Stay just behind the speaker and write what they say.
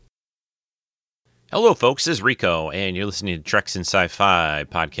Hello, folks. This is Rico, and you're listening to Treks in Sci-Fi,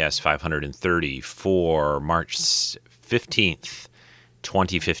 podcast 530 for March 15th,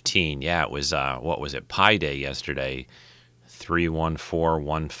 2015. Yeah, it was, what was it, Pi Day yesterday,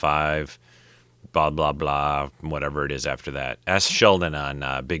 31415, blah, blah, blah, whatever it is after that. Ask Sheldon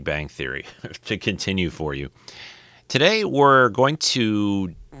on Big Bang Theory to continue for you. Today, we're going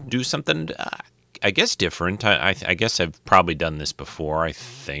to do something, I guess, different. I guess I've probably done this before, I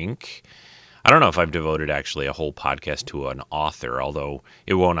think. I don't know if I've devoted actually a whole podcast to an author, although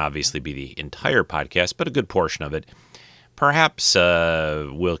it won't obviously be the entire podcast, but a good portion of it. Perhaps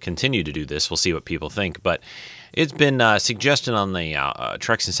we'll continue to do this. We'll see what people think. But it's been suggested on the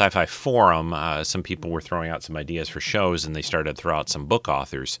Treks in Sci-Fi forum. Some people were throwing out some ideas for shows, and they started to throw out some book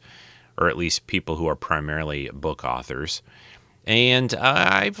authors, or at least people who are primarily book authors. And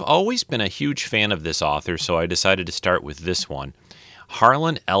I've always been a huge fan of this author, so I decided to start with this one.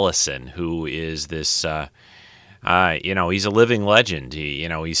 Harlan Ellison, who is this, he's a living legend.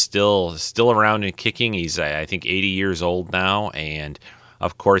 He's still around and kicking. He's, I think, 80 years old now, and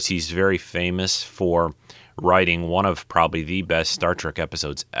of course, he's very famous for writing one of probably the best Star Trek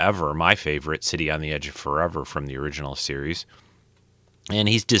episodes ever. My favorite, City on the Edge of Forever, from the original series. And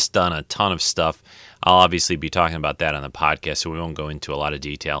he's just done a ton of stuff. I'll obviously be talking about that on the podcast, so we won't go into a lot of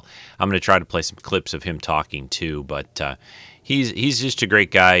detail. I'm going to try to play some clips of him talking too, but he's just a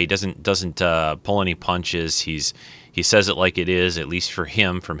great guy. He doesn't pull any punches. He says it like it is, at least for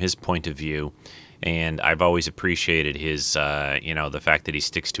him, from his point of view. And I've always appreciated his, the fact that he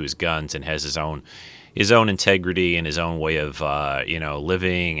sticks to his guns and has his own integrity and his own way of,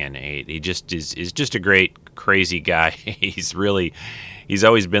 living. And he just is just a great, crazy guy. He's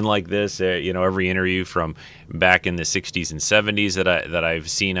always been like this. Every interview from back in the 60s and 70s that I've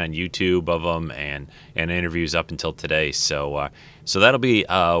seen on YouTube of him, and interviews up until today. So that'll be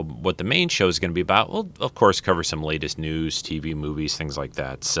what the main show is going to be about. We'll, of course, cover some latest news, TV, movies, things like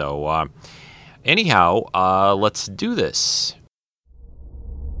that. So anyhow, let's do this.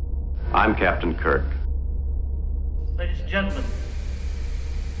 I'm Captain Kirk. Ladies and gentlemen,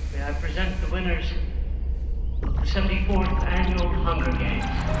 may I present the winners of the 74th Annual Hunger Games.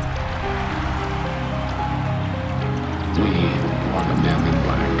 We are the men in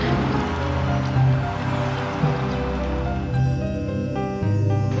black.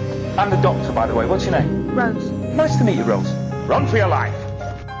 I'm the doctor, by the way. What's your name? Rose. Nice to meet you, Rose. Run for your life.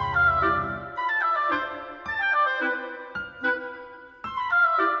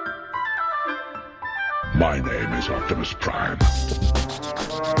 My name is Optimus Prime.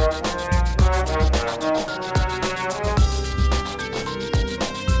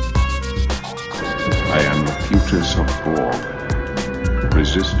 I am the Putus of Borg.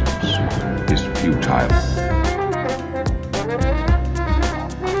 Resistance is futile.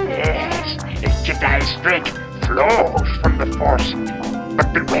 Yes, the Jedi strength flows from the Force, but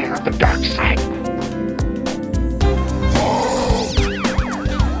beware of the dark side.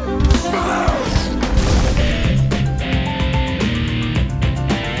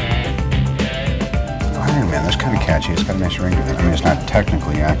 Iron Man, that's kind of catchy. It's got a nice ring to it. I mean, it's not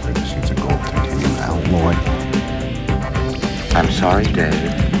technically accurate. It's a gold titanium alloy. I'm sorry, Dave.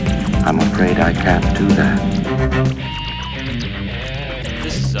 I'm afraid I can't do that.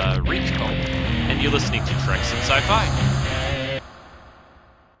 This is Rico, and you're listening to Treks in Sci-Fi.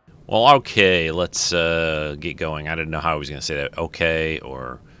 Well, okay, let's get going. I didn't know how I was going to say that. Okay,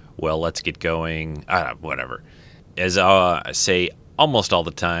 or, well, let's get going. Whatever. As I say almost all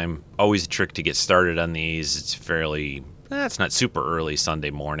the time, always a trick to get started on these. It's fairly, it's not super early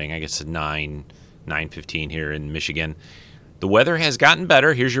Sunday morning. I guess it's 9:15 here in Michigan. The weather has gotten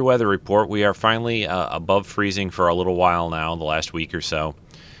better. Here's your weather report. We are finally above freezing for a little while now, the last week or so.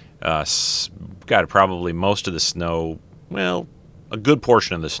 Got probably most of the snow, well, a good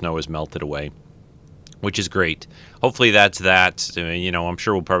portion of the snow is melted away, which is great. Hopefully that's that. I'm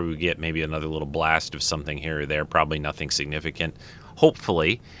sure we'll probably get maybe another little blast of something here or there, probably nothing significant.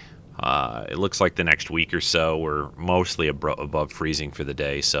 Hopefully. It looks like the next week or so we're mostly above freezing for the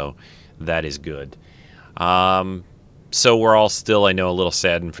day, so that is good. So we're all still, I know, a little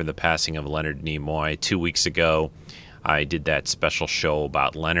saddened for the passing of Leonard Nimoy. 2 weeks ago, I did that special show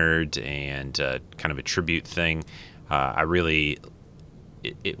about Leonard and kind of a tribute thing.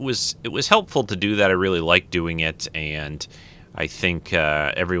 It was helpful to do that. I really liked doing it, and I think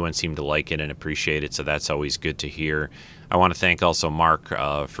everyone seemed to like it and appreciate it, so that's always good to hear. I want to thank also Mark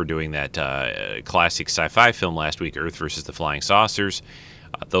for doing that classic sci-fi film last week, Earth versus the Flying Saucers.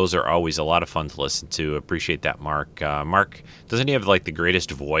 Those are always a lot of fun to listen to. Appreciate that, Mark. Mark, doesn't he have like the greatest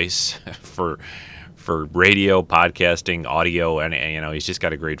voice for radio, podcasting, audio, and he's just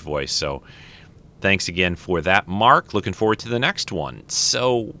got a great voice. So Thanks again for that, Mark. Looking forward to the next one.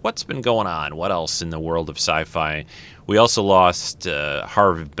 So, what's been going on? What else in the world of sci-fi? We also lost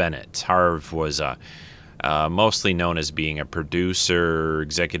Harve Bennett. Harve was mostly known as being a producer,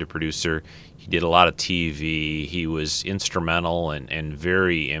 executive producer. He did a lot of TV. He was instrumental and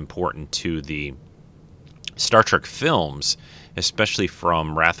very important to the Star Trek films, especially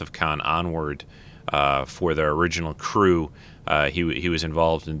from Wrath of Khan onward for the original crew. He was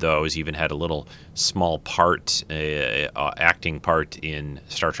involved in those. He even had a little small part, acting part in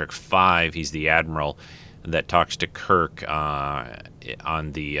Star Trek V. He's the admiral that talks to Kirk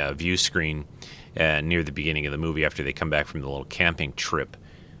on the view screen near the beginning of the movie after they come back from the little camping trip.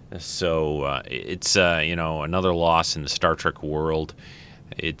 So it's another loss in the Star Trek world.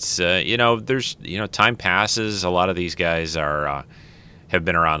 It's there's time passes. A lot of these guys have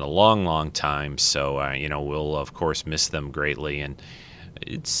been around a long, long time. So we'll of course miss them greatly, and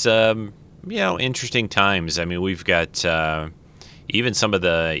it's interesting times. I mean, we've got even some of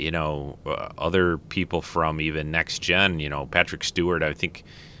the other people from even Next Gen. Patrick Stewart. I think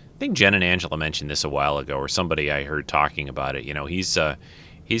Jen and Angela mentioned this a while ago, or somebody I heard talking about it.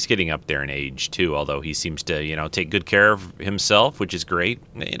 He's getting up there in age too, although he seems to take good care of himself, which is great.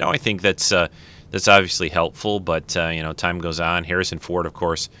 I think that's obviously helpful, but time goes on. Harrison Ford, of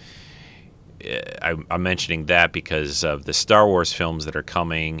course, I'm mentioning that because of the Star Wars films that are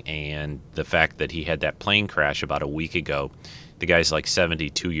coming and the fact that he had that plane crash about a week ago. The guy's like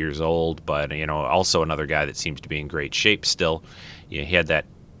 72 years old, but also another guy that seems to be in great shape still. He had that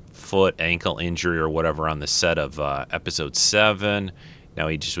foot, ankle injury or whatever on the set of Episode 7. Now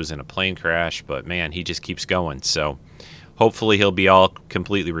he just was in a plane crash, but man, he just keeps going. So hopefully he'll be all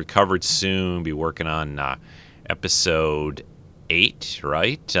completely recovered soon, be working on Episode 8,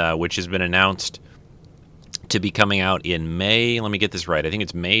 right? Which has been announced to be coming out in May. Let me get this right. I think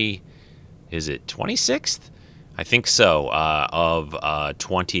it's May, is it 26th? I think so, of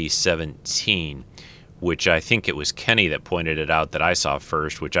 2017, which I think it was Kenny that pointed it out that I saw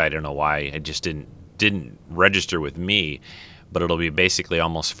first, which I don't know why. It just didn't register with me. But it'll be basically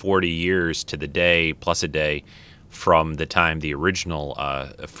almost 40 years to the day, plus a day, from the time the original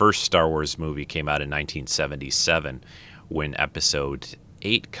first Star Wars movie came out in 1977, when Episode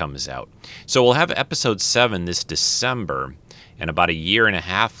 8 comes out. So we'll have Episode 7 this December, and about a year and a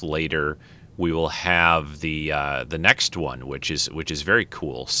half later, we will have the next one, which is very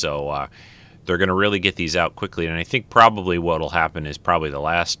cool. So they're going to really get these out quickly, and I think probably what will happen is probably the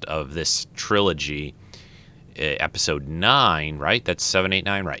last of this trilogy. Episode 9, right? That's 7, 8,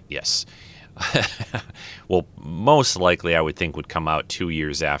 9, right? Yes. Well, most likely I would think would come out 2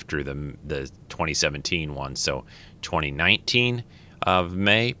 years after the 2017 one, so 2019 of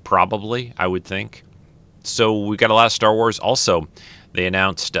May, probably, I would think. So we got a lot of Star Wars. Also, they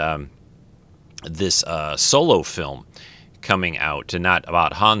announced this solo film coming out, and not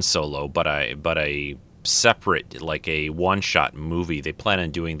about Han Solo, but a separate, like a one-shot movie. They plan on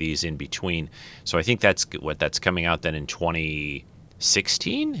doing these in between. So I think that's coming out then in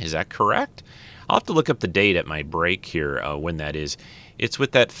 2016. Is that correct? I'll have to look up the date at my break here when that is. It's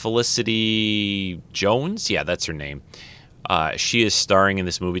with that Felicity Jones. Yeah, that's her name. She is starring in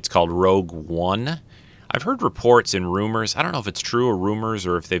this movie. It's called Rogue One. I've heard reports and rumors. I don't know if it's true or rumors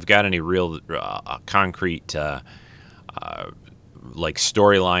or if they've got any real concrete like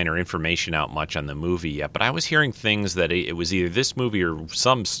storyline or information out much on the movie yet, but I was hearing things that it was either this movie or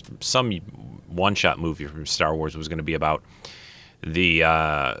some one-shot movie from Star Wars was going to be about the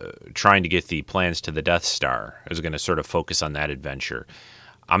trying to get the plans to the Death Star. It was going to sort of focus on that adventure.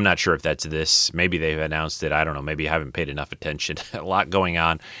 I'm not sure if that's this. Maybe they've announced it. I don't know. Maybe I haven't paid enough attention. A lot going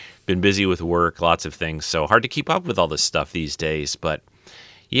on. Been busy with work, lots of things, so hard to keep up with all this stuff these days. But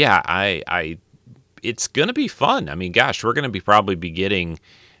yeah, it's going to be fun. I mean, gosh, we're going to probably be getting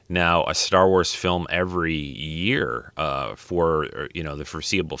now a Star Wars film every year for the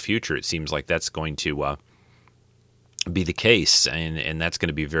foreseeable future. It seems like that's going to be the case, and that's going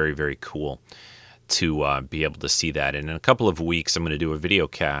to be very, very cool to be able to see that. And in a couple of weeks, I'm going to do a video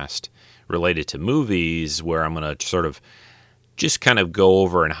cast related to movies where I'm going to sort of just kind of go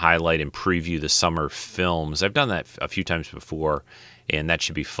over and highlight and preview the summer films. I've done that a few times before, and that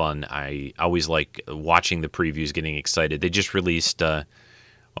should be fun. I always like watching the previews, getting excited. They just released, what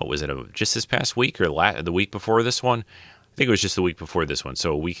was it, just this past week or the week before this one? I think it was just the week before this one.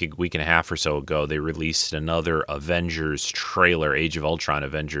 So a week and a half or so ago, they released another Avengers trailer, Age of Ultron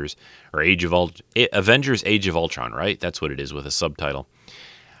Avengers, or Avengers Age of Ultron, right? That's what it is with a subtitle.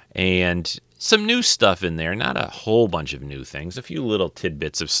 And some new stuff in there, not a whole bunch of new things, a few little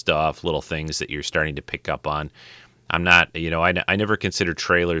tidbits of stuff, little things that you're starting to pick up on. I'm not, I never consider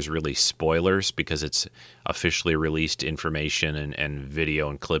trailers really spoilers because it's officially released information and video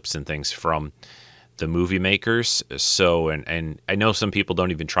and clips and things from the movie makers. So, and I know some people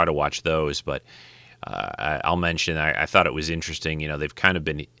don't even try to watch those, but I'll mention, I thought it was interesting. They've kind of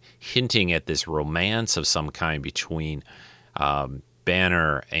been hinting at this romance of some kind between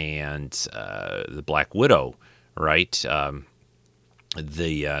Banner and the Black Widow, right?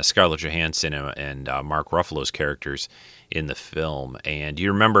 The Scarlett Johansson and Mark Ruffalo's characters in the film. And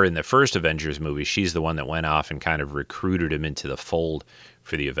you remember in the first Avengers movie, she's the one that went off and kind of recruited him into the fold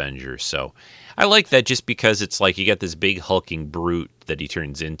for the Avengers. So I like that just because it's like you got this big hulking brute that he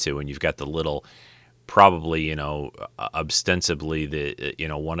turns into, and you've got the little, probably, ostensibly the,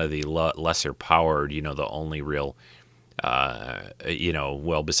 one of the lesser powered, the only real,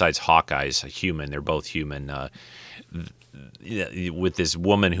 well, besides Hawkeye's a human, they're both human, with this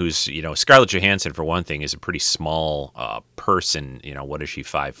woman who's, Scarlett Johansson, for one thing, is a pretty small person. What is she,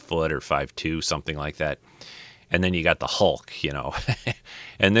 5 foot or 5'2", something like that? And then you got the Hulk,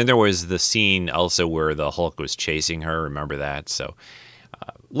 And then there was the scene also where the Hulk was chasing her. Remember that? So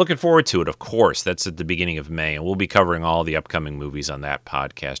looking forward to it, of course. That's at the beginning of May, and we'll be covering all the upcoming movies on that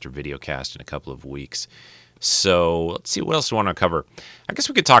podcast or videocast in a couple of weeks. So let's see, what else do we want to cover? I guess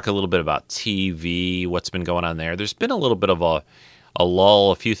we could talk a little bit about TV, what's been going on there. There's been a little bit of a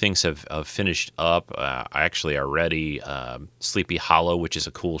lull. A few things have finished up. I actually already, Sleepy Hollow, which is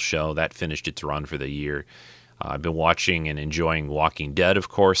a cool show, that finished its run for the year. I've been watching and enjoying Walking Dead, of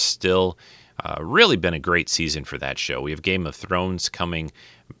course, still. Really been a great season for that show. We have Game of Thrones coming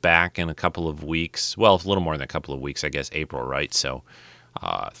back in a couple of weeks. Well, a little more than a couple of weeks, I guess, April, right? So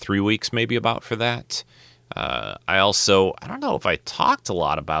 3 weeks maybe about for that. I don't know if I talked a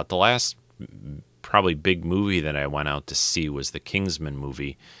lot about the last probably big movie that I went out to see was the Kingsman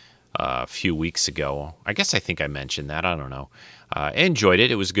movie a few weeks ago. I think I mentioned that. I don't know. I enjoyed it.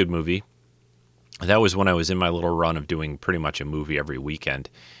 It was a good movie. That was when I was in my little run of doing pretty much a movie every weekend.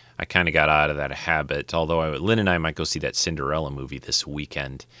 I kind of got out of that habit, although Lynn and I might go see that Cinderella movie this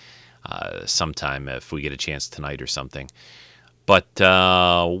weekend sometime if we get a chance tonight or something. But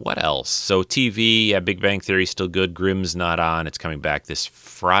what else? So TV, Big Bang Theory still good. Grimm's not on. It's coming back this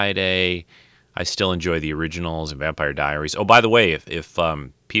Friday. I still enjoy the originals and Vampire Diaries. Oh, by the way, if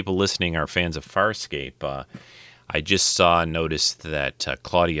people listening are fans of Farscape, I just noticed that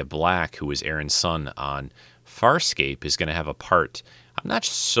Claudia Black, who was Aaron's son on Farscape, is going to have a part. I'm not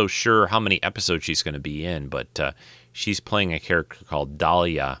so sure how many episodes she's going to be in, but she's playing a character called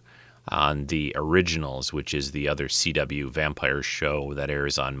Dahlia on the originals, which is the other CW vampire show that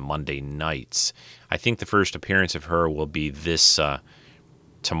airs on Monday nights. I think the first appearance of her will be this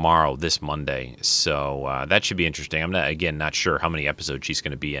tomorrow, this Monday. So that should be interesting. I'm not sure how many episodes she's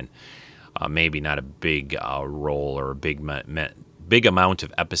going to be in. Maybe not a big role or a big amount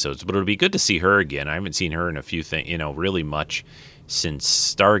of episodes, but it'll be good to see her again. I haven't seen her in a few things, really much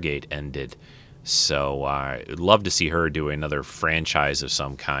since Stargate ended. So I'd love to see her do another franchise of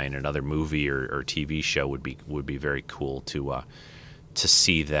some kind, another movie or TV show would be very cool to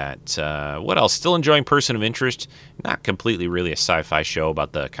see that. What else? Still enjoying Person of Interest. Not completely really a sci-fi show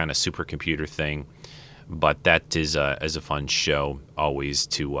about the kind of supercomputer thing, but that is a fun show always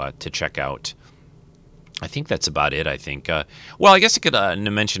to check out. I think that's about it, I think. Well, I guess I could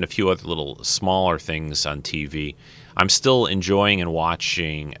mention a few other little smaller things on TV. I'm still enjoying and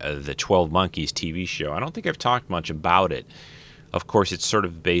watching the 12 Monkeys TV show. I don't think I've talked much about it. Of course, it's sort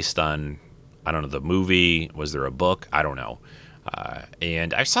of based on, I don't know, the movie. Was there a book? I don't know.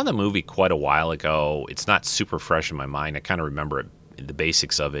 And I saw the movie quite a while ago. It's not super fresh in my mind. I kind of remember the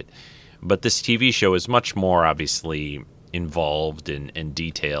basics of it. But this TV show is much more, obviously, involved and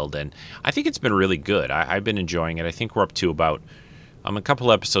detailed. And I think it's been really good. I've been enjoying it. I think we're up to about... I'm a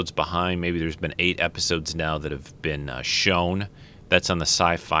couple episodes behind. Maybe there's been 8 episodes now that have been shown. That's on the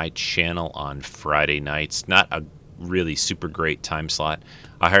Sci-Fi Channel on Friday nights. Not a really super great time slot.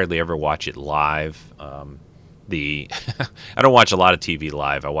 I hardly ever watch it live. I don't watch a lot of TV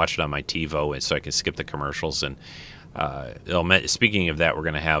live. I watch it on my TiVo so I can skip the commercials. And speaking of that, we're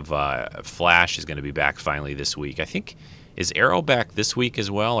going to have Flash is going to be back finally this week. I think, is Arrow back this week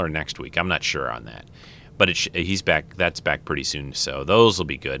as well or next week? I'm not sure on that. But he's back. That's back pretty soon, so those will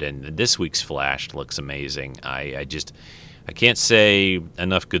be good. And this week's Flash looks amazing. I can't say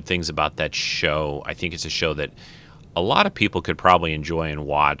enough good things about that show. I think it's a show that a lot of people could probably enjoy and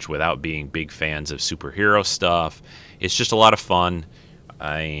watch without being big fans of superhero stuff. It's just a lot of fun,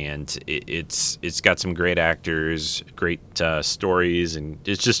 and it's got some great actors, great stories, and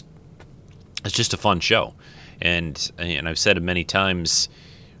it's just a fun show. And I've said it many times.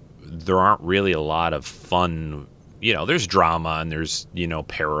 There aren't really a lot of fun there's drama and there's,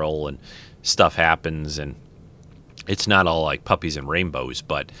 peril and stuff happens, and it's not all like puppies and rainbows,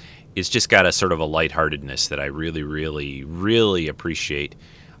 but it's just got a sort of a lightheartedness that I really, really, really appreciate.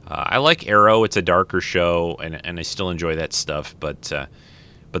 I like Arrow. It's a darker show, and I still enjoy that stuff, but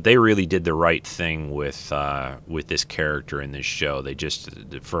they really did the right thing with this character in this show. They just,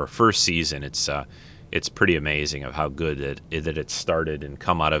 for a first season, it's pretty amazing of how good that it started and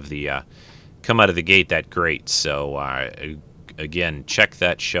come out of the gate that great. So again, check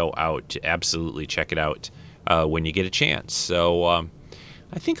that show out. Absolutely check it out when you get a chance. So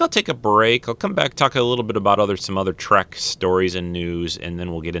I think I'll take a break. I'll come back, talk a little bit about some other Trek stories and news, and then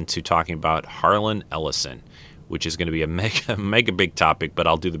we'll get into talking about Harlan Ellison, which is going to be a mega big topic, but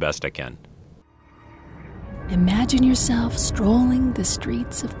I'll do the best I can. Imagine yourself strolling the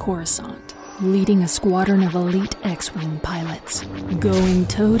streets of Coruscant, leading a squadron of elite X-Wing pilots, going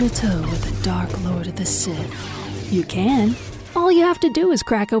toe-to-toe with the Dark Lord of the Sith. You can. All you have to do is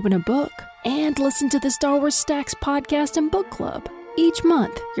crack open a book and listen to the Star Wars Stacks podcast and book club. Each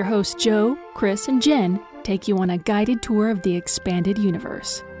month, your hosts Joe, Chris, and Jen take you on a guided tour of the expanded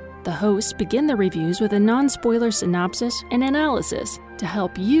universe. The hosts begin the reviews with a non-spoiler synopsis and analysis to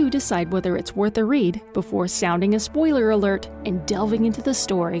help you decide whether it's worth a read before sounding a spoiler alert and delving into the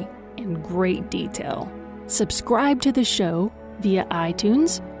story in great detail. Subscribe to the show via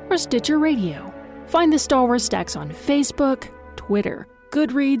iTunes or Stitcher Radio. Find the Star Wars Stacks on Facebook, Twitter,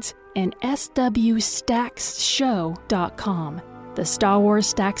 Goodreads, and swstacksshow.com. The Star Wars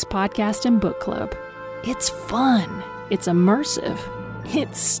Stacks podcast and book club. It's fun. It's immersive.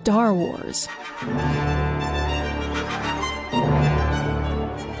 It's Star Wars.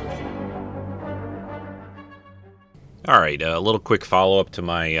 All right, a little quick follow-up to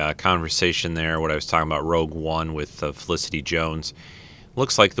my conversation there, what I was talking about Rogue One with Felicity Jones.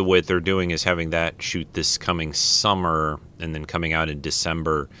 Looks like the way they're doing is having that shoot this coming summer and then coming out in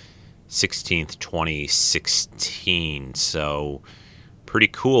December 16th, 2016. So pretty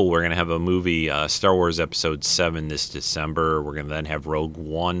cool. We're going to have a movie, Star Wars Episode 7 this December. We're going to then have Rogue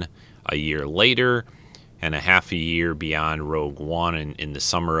One a year later and a half a year beyond Rogue One in the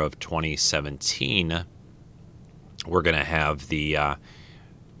summer of 2017. We're going to have the, am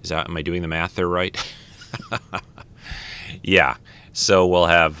I doing the math there right? Yeah. So we'll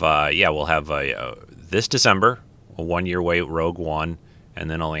have this December, a 1 year wait, Rogue One, and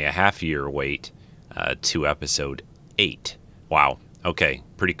then only a half year wait to Episode 8. Wow. Okay.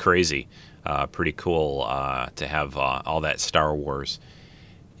 Pretty crazy. Pretty cool to have all that Star Wars.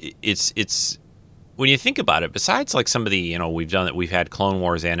 It's when you think about it, besides like some of the, we've had Clone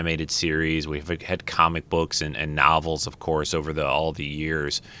Wars animated series, we've had comic books and novels, of course, over all the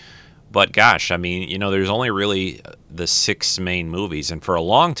years. But gosh, I mean, there's only really the 6 main movies, and for a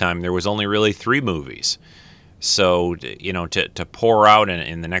long time there was only really 3 movies. So, to pour out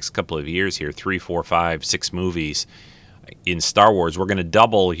in the next couple of years here, 3, 4, 5, 6 movies in Star Wars, we're going to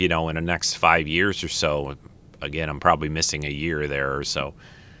double, in the next 5 years or so. Again, I'm probably missing a year there or so.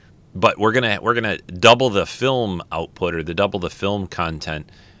 But we're gonna double the film output or double the film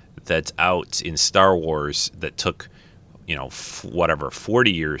content that's out in Star Wars that took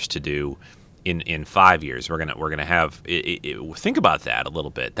 40 years to do in 5 years. We're gonna have think about that a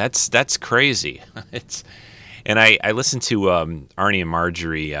little bit. That's crazy. And I listened to Arnie and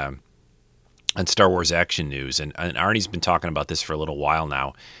Marjorie on Star Wars Action News, and Arnie's been talking about this for a little while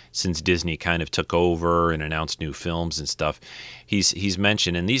now, since Disney kind of took over and announced new films and stuff. He's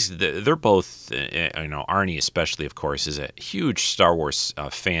mentioned, and they're both, Arnie especially, of course, is a huge Star Wars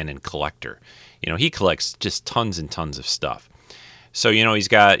fan and collector. He collects just tons and tons of stuff. So, he's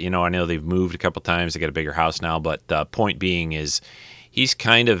got, I know they've moved a couple times, they got a bigger house now, but the point being is he's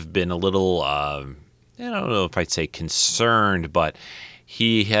kind of been a little, I don't know if I'd say concerned, but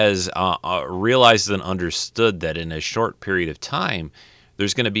he has realized and understood that in a short period of time,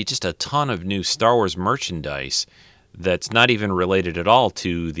 there's going to be just a ton of new Star Wars merchandise that's not even related at all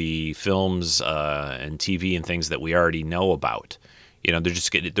to the films and TV and things that we already know about. They're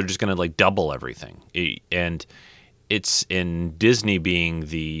just going to like double everything. And it's in Disney being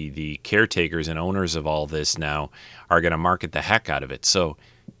the caretakers and owners of all this now are going to market the heck out of it. So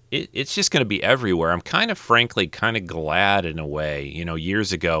it's just going to be everywhere. I'm frankly glad in a way.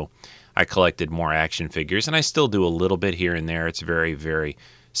 Years ago, I collected more action figures, and I still do a little bit here and there. It's very, very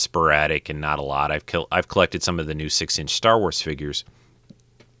sporadic and not a lot. I've collected some of the new 6-inch Star Wars figures,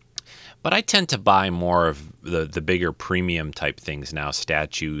 but I tend to buy more of the bigger premium type things now,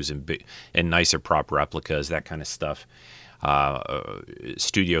 statues and nicer prop replicas, that kind of stuff.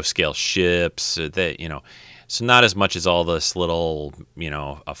 studio scale ships. So not as much as all this little, a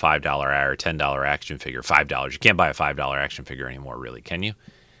 $5 or $10 action figure. $5. You can't buy a $5 action figure anymore, really, can you?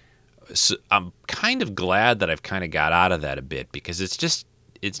 So I'm kind of glad that I've kind of got out of that a bit, because it's just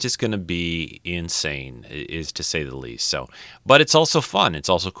going to be insane, is to say the least. So, but it's also fun. It's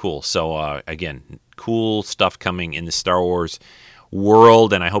also cool. So again, cool stuff coming in the Star Wars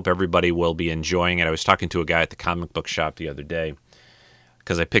world, and I hope everybody will be enjoying it. I was talking to a guy at the comic book shop the other day,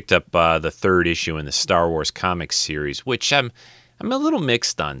 because I picked up the third issue in the Star Wars comics series, which I'm a little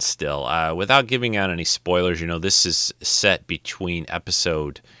mixed on still. Without giving out any spoilers, this is set between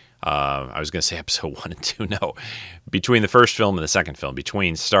episode 1 and 2. No, between the first film and the second film,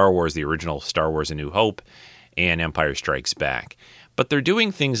 between Star Wars, the original Star Wars A New Hope, and Empire Strikes Back. But they're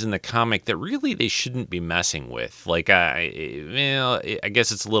doing things in the comic that really they shouldn't be messing with. Like, I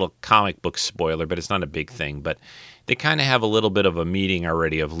guess it's a little comic book spoiler, but it's not a big thing. But they kind of have a little bit of a meeting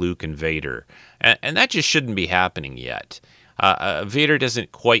already of Luke and Vader. And that just shouldn't be happening yet. Vader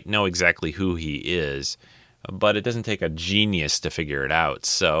doesn't quite know exactly who he is, but it doesn't take a genius to figure it out.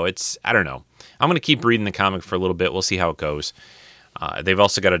 So I don't know. I'm going to keep reading the comic for a little bit. We'll see how it goes. They've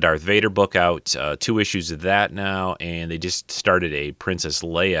also got a Darth Vader book out, 2 issues of that now, and they just started a Princess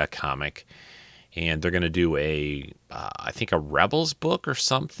Leia comic, and they're going to do I think a Rebels book or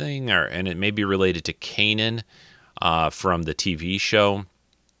something, and it may be related to Kanan from the TV show,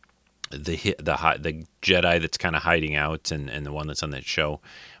 the Jedi that's kind of hiding out, and the one that's on that show,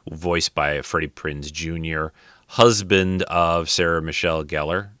 voiced by Freddie Prinze Jr., husband of Sarah Michelle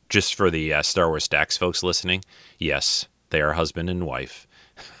Gellar. Just for the Star Wars Stacks folks listening, yes. They are husband and wife.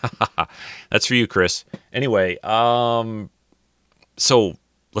 That's for you, Chris. Anyway, so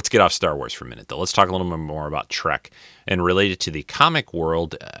let's get off Star Wars for a minute, though. Let's talk a little bit more about Trek. And related to the comic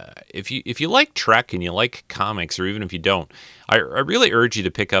world, if you like Trek and you like comics, or even if you don't, I really urge you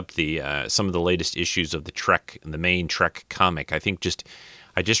to pick up some of the latest issues of the main Trek comic. I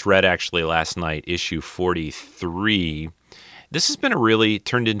just read actually last night issue 43. This has been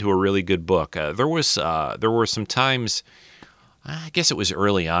turned into a really good book. There were some times, I guess it was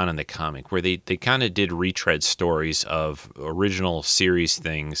early on in the comic, where they kind of did retread stories of original series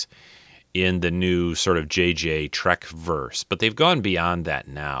things in the new sort of JJ Trek verse, but they've gone beyond that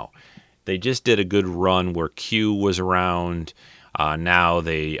now. They just did a good run where Q was around. Now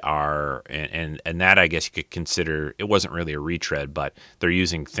they are, and that I guess you could consider, it wasn't really a retread, but they're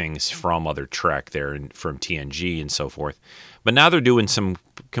using things from other Trek there, from TNG and so forth. But now they're doing some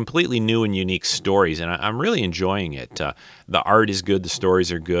completely new and unique stories, and I'm really enjoying it. The art is good, the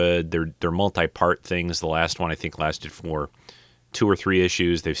stories are good, they're multi-part things. The last one I think lasted for 2 or 3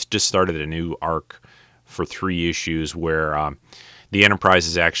 issues. They've just started a new arc for 3 issues where the Enterprise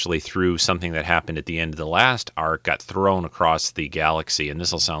is actually, through something that happened at the end of the last arc, got thrown across the galaxy. And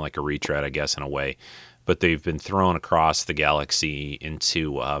this will sound like a retread, I guess, in a way. But they've been thrown across the galaxy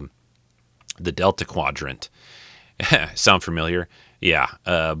into the Delta Quadrant. Sound familiar? Yeah.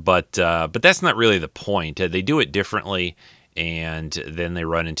 But that's not really the point. They do it differently, and then they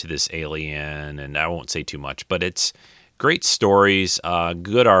run into this alien, and I won't say too much. But it's great stories,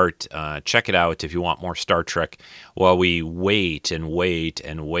 good art. Check it out if you want more Star Trek while we wait and wait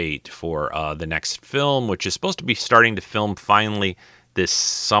and wait for the next film, which is supposed to be starting to film finally this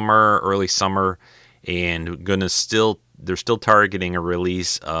summer, early summer, and they're still targeting a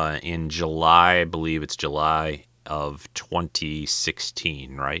release in July. I believe it's July of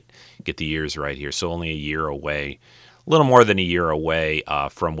 2016, right? Get the years right here. So only a year away, a little more than a year away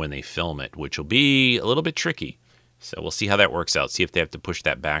from when they film it, which will be a little bit tricky. So we'll see how that works out. See if they have to push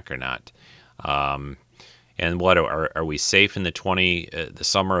that back or not. And what are we safe in the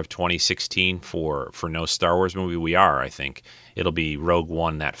summer of 2016 for no Star Wars movie? We are, I think. It'll be Rogue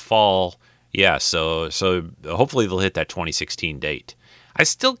One that fall. Yeah, so hopefully they'll hit that 2016 date. I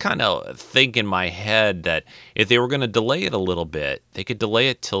still kind of think in my head that if they were going to delay it a little bit, they could delay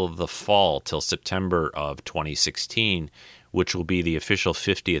it till the fall, till September of 2016, which will be the official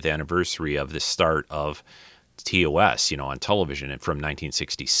 50th anniversary of the start of TOS, on television from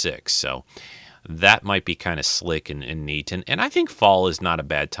 1966. So that might be kind of slick and neat. And I think fall is not a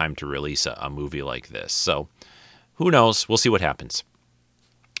bad time to release a movie like this. So who knows? We'll see what happens.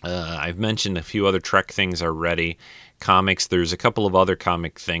 I've mentioned a few other Trek things already. Comics, there's a couple of other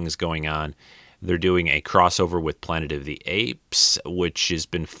comic things going on. They're doing a crossover with Planet of the Apes, which has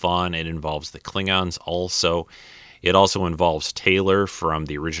been fun. It involves the Klingons also. It also involves Taylor from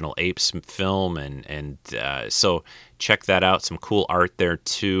the original Apes film, and so check that out. Some cool art there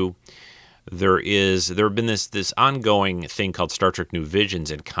too. There have been this ongoing thing called Star Trek New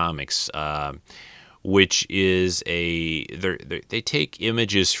Visions in comics, which is they take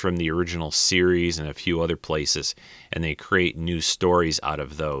images from the original series and a few other places, and they create new stories out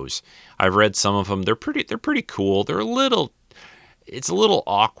of those. I've read some of them. They're pretty cool. It's a little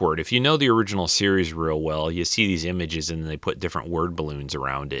awkward. If you know the original series real well, you see these images and they put different word balloons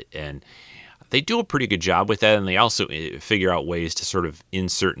around it, and they do a pretty good job with that, and they also figure out ways to sort of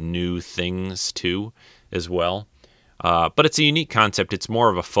insert new things too as well. But it's a unique concept. It's more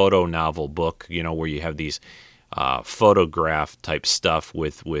of a photo novel book, where you have these photograph type stuff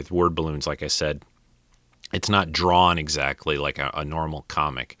with word balloons, like I said. It's not drawn exactly like a normal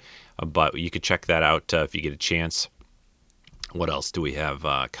comic, but you could check that out if you get a chance. What else do we have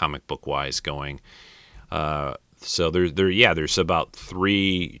comic book wise going? So there's about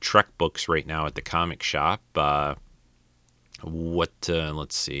 3 Trek books right now at the comic shop.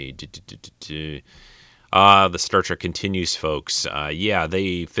 Let's see. The Star Trek Continues folks.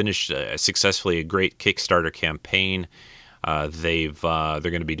 They finished successfully a great Kickstarter campaign. They're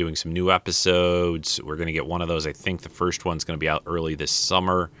going to be doing some new episodes. We're going to get one of those. I think the first one's going to be out early this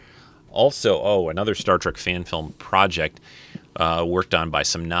summer. Also, another Star Trek fan film project worked on by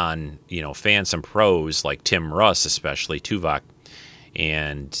some fans, some pros like Tim Russ, especially Tuvok,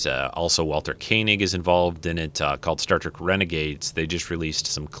 and also Walter Koenig is involved in it, called Star Trek Renegades. They just released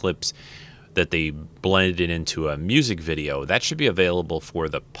some clips that they blended into a music video. That should be available for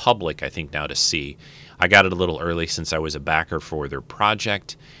the public, I think, now to see. I got it a little early since I was a backer for their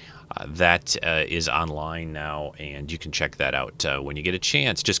project. That is online now, and you can check that out when you get a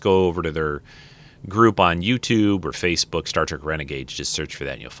chance. Just go over to their group on YouTube or Facebook, Star Trek Renegades. Just search for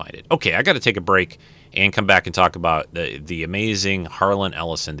that and you'll find it. Okay, I got to take a break and come back and talk about the amazing Harlan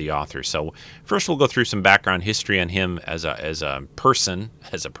Ellison, the author. So first we'll go through some background history on him as a person,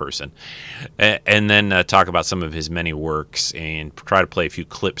 and then talk about some of his many works and try to play a few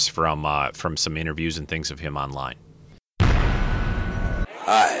clips from some interviews and things of him online.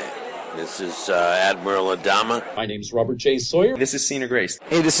 Hi. This is Admiral Adama. My name's Robert J. Sawyer. This is Cena Grace.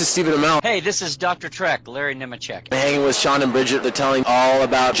 Hey, this is Stephen Amell. Hey, this is Dr. Trek, Larry Nemechek. I'm hanging with Sean and Bridget. They're telling all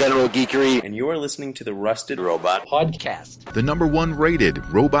about general geekery. And you are listening to the Rusted Robot Podcast. The #1 rated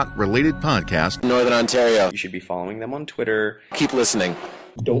robot-related podcast in Northern Ontario. You should be following them on Twitter. Keep listening.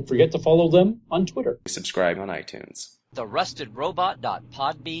 Don't forget to follow them on Twitter. Subscribe on iTunes.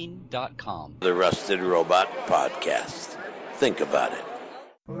 TheRustedRobot.podbean.com. The Rusted Robot Podcast. Think about it.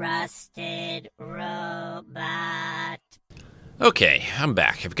 Rusted Robot. Okay, I'm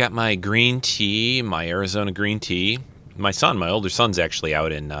back. I've got my green tea, my Arizona green tea. My older son's actually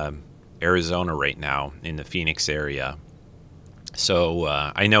out in Arizona right now in the Phoenix area. So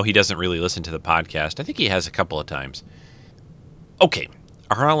I know he doesn't really listen to the podcast. I think he has a couple of times. Okay,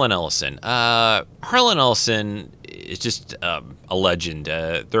 Harlan Ellison. Harlan Ellison is just a legend.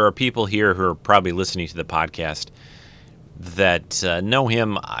 There are people here who are probably listening to the podcast that know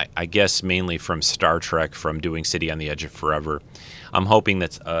him, I guess, mainly from Star Trek, from doing City on the Edge of Forever. I'm hoping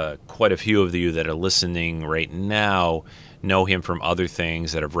that quite a few of you that are listening right now know him from other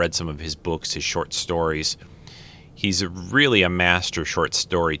things, that have read some of his books, his short stories. He's really a master short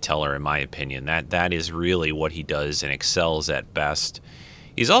storyteller, in my opinion. That is really what he does and excels at best.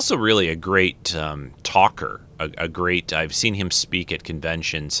 He's also really a great talker. I've seen him speak at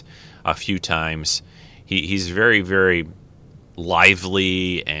conventions a few times. He's very, very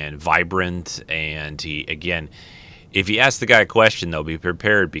lively and vibrant, and if you ask the guy a question, though, be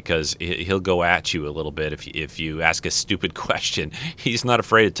prepared, because he'll go at you a little bit if you ask a stupid question. He's not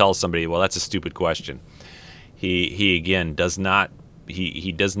afraid to tell somebody, well, that's a stupid question. He again does not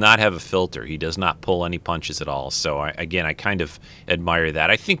have a filter. He does not pull any punches at all. So I kind of admire that.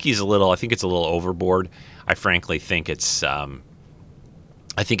 I think it's a little overboard. I frankly think it's I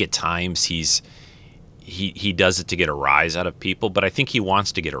think at times he does it to get a rise out of people, but I think he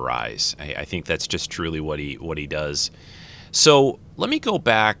wants to get a rise. I think that's just truly what he does. So let me go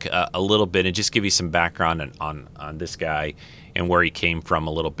back a little bit and just give you some background on this guy and where he came from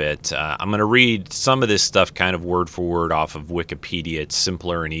a little bit. I'm going to read some of this stuff kind of word for word off of Wikipedia. It's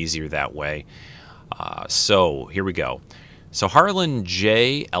simpler and easier that way. So here we go. So Harlan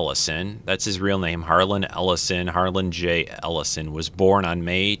J. Ellison, that's his real name, Harlan Ellison, Harlan J. Ellison, was born on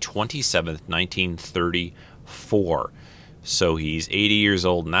May 27th, 1934. So he's 80 years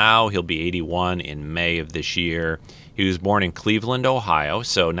old now. He'll be 81 in May of this year. He was born in Cleveland, Ohio,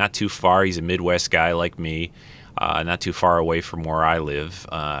 so not too far. He's a Midwest guy like me, not too far away from where I live.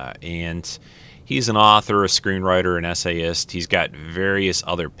 And he's an author, a screenwriter, an essayist. He's got various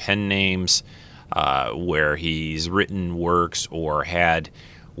other pen names where he's written works or had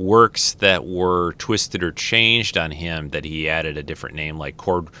works that were twisted or changed on him, that he added a different name, like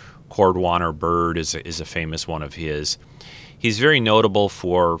Cordwainer Bird is a famous one of his. He's very notable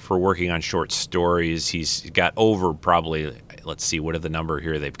for working on short stories. He's got over probably, let's see, what are the number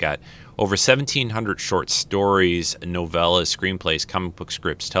here? They've got over 1,700 short stories, novellas, screenplays, comic book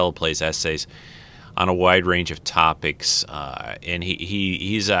scripts, teleplays, essays on a wide range of topics. And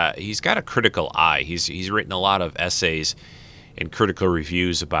he's got a critical eye. He's written a lot of essays and critical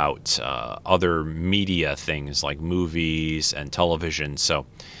reviews about other media things like movies and television. So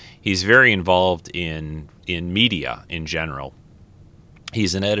he's very involved in media in general.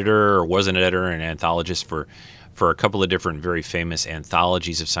 He's an editor, or was an editor and anthologist for a couple of different very famous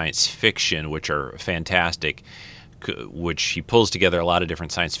anthologies of science fiction, which are fantastic, which he pulls together a lot of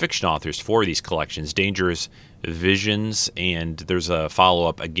different science fiction authors for these collections. Dangerous Visions, and there's a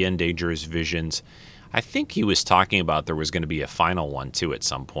follow-up, again, Dangerous Visions. I think he was talking about there was going to be a final one, too, at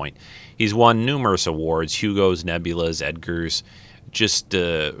some point. He's won numerous awards, Hugos, Nebulas, Edgars. Just,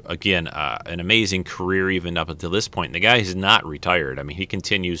 again, an amazing career even up until this point. And the guy is not retired. I mean, he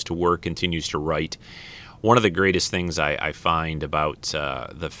continues to work, continues to write. One of the greatest things I find about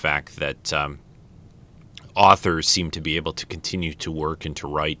the fact that authors seem to be able to continue to work and to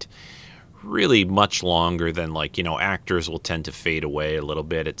write really much longer than, like, you know, actors will tend to fade away a little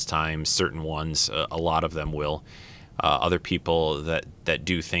bit at times. Certain ones, a lot of them will. Other people that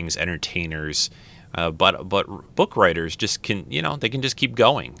do things, entertainers, but book writers just can, you know, they can just keep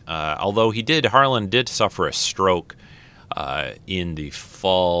going. Although Harlan did suffer a stroke in the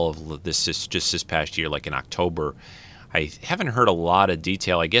fall of this past year, like in October. I haven't heard a lot of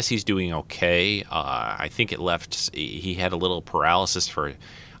detail. I guess he's doing okay. I think he had a little paralysis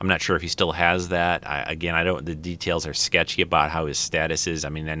I'm not sure if he still has that. The details are sketchy about how his status is. I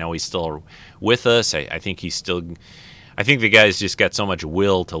mean, I know he's still with us. I think the guy's just got so much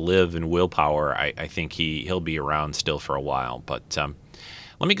will to live and willpower. I think he'll be around still for a while. But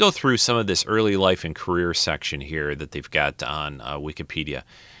let me go through some of this early life and career section here that they've got on Wikipedia.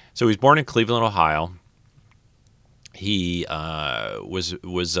 So he was born in Cleveland, Ohio. He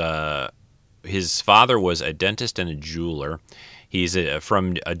his father was a dentist and a jeweler. He's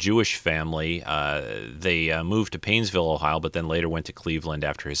from a Jewish family. They moved to Painesville, Ohio, but then later went to Cleveland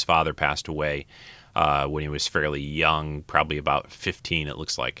after his father passed away when he was fairly young, probably about 15, it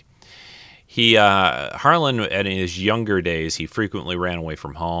looks like. Harlan, in his younger days, he frequently ran away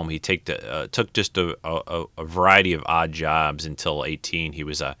from home. He took just a variety of odd jobs until 18. He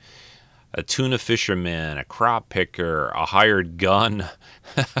was a tuna fisherman, a crop picker, a hired gun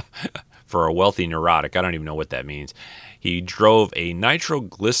for a wealthy neurotic. I don't even know what that means. He drove a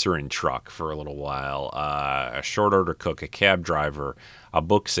nitroglycerin truck for a little while, a short order cook, a cab driver, a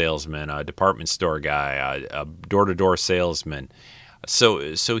book salesman, a department store guy, a door-to-door salesman. So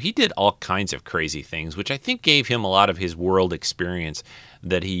he did all kinds of crazy things, which I think gave him a lot of his world experience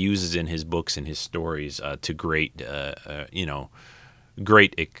that he uses in his books and his stories to great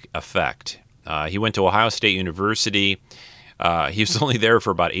effect. He went to Ohio State University. He was only there for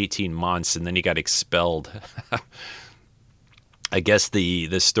about 18 months, and then he got expelled. I guess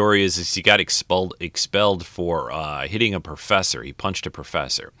the story is he got expelled for hitting a professor. He punched a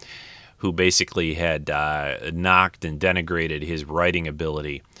professor who basically had knocked and denigrated his writing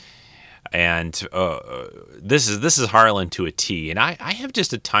ability. And this is Harlan to a T. And I have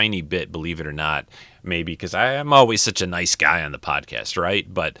just a tiny bit, believe it or not, maybe because I am always such a nice guy on the podcast,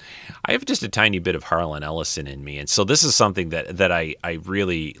 right? But I have just a tiny bit of Harlan Ellison in me. And so this is something that I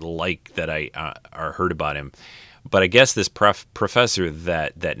really like that I heard about him. But I guess this professor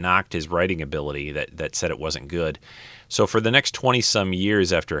that knocked his writing ability, that said it wasn't good. So for the next 20-some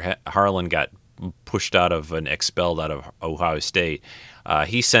years after Harlan got expelled out of Ohio State,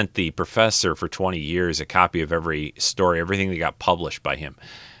 he sent the professor for 20 years a copy of every story, everything that got published by him.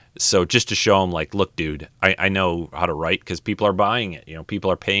 So just to show him, like, look, dude, I know how to write because people are buying it. You know, people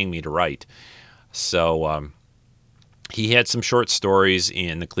are paying me to write. So he had some short stories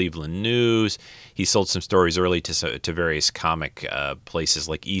in the Cleveland News. He sold some stories early to various comic places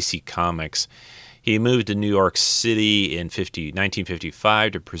like EC Comics. He moved to New York City in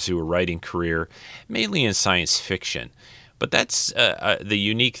 1955 to pursue a writing career, mainly in science fiction. But that's the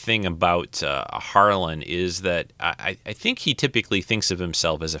unique thing about Harlan is that I think he typically thinks of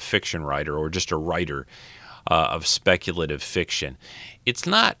himself as a fiction writer or just a writer of speculative fiction. It's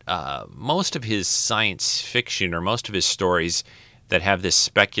not most of his science fiction or most of his stories that have this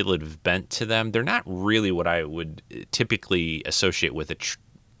speculative bent to them. They're not really what I would typically associate with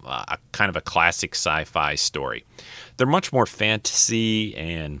a kind of a classic sci-fi story. They're much more fantasy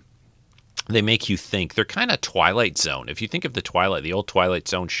and They make you think. They're kind of Twilight Zone. If you think of the old Twilight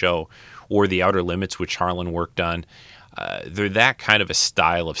Zone show, or The Outer Limits, which Harlan worked on, they're that kind of a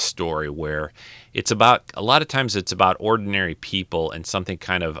style of story where it's about, a lot of times it's about ordinary people and something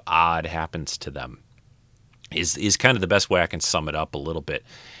kind of odd happens to them. Is kind of the best way I can sum it up a little bit.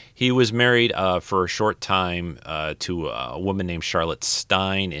 He was married for a short time to a woman named Charlotte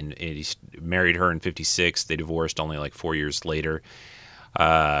Stein, and he married her in 1956. They divorced only like 4 years later.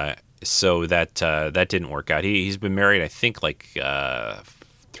 So that didn't work out. He's been married, I think, like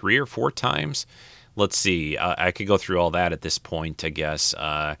 3 or 4 times. Let's see. I could go through all that at this point, I guess.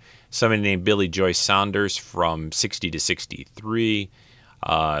 Somebody named Billy Joyce Saunders from 60 to 63.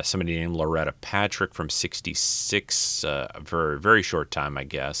 Somebody named Loretta Patrick from 66 for a very short time, I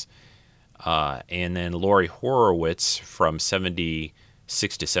guess. And then Laurie Horowitz from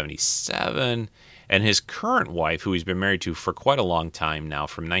 76 to 77. And his current wife, who he's been married to for quite a long time now,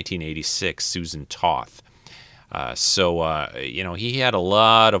 from 1986, Susan Toth. He had a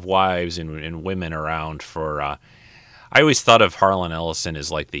lot of wives and women around for... I always thought of Harlan Ellison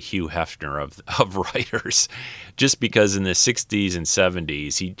as like the Hugh Hefner of writers, just because in the 60s and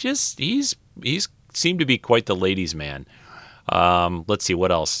 70s, he's seemed to be quite the ladies' man. Let's see,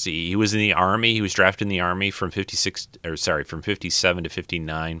 what else? He was in the Army. He was drafted in the Army from 57 to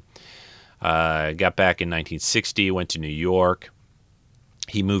 59. Got back in 1960, went to New York.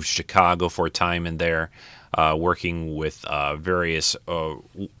 He moved to Chicago for a time in there, working with various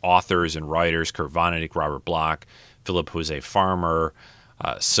authors and writers, Kurt Vonnegut, Robert Bloch, Philip Jose Farmer.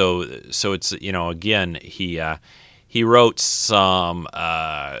 So it's, again, he wrote some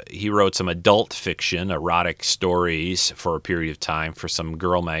adult fiction, erotic stories for a period of time for some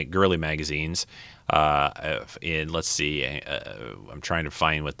girly magazines. And let's see, I'm trying to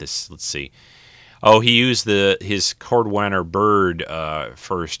find what this. Let's see. Oh, he used his Cordwainer Bird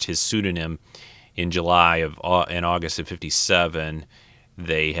first, his pseudonym, in July and August of 1957.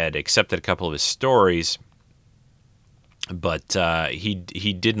 They had accepted a couple of his stories, but he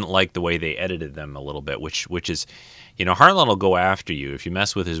didn't like the way they edited them a little bit, which is, Harlan will go after you if you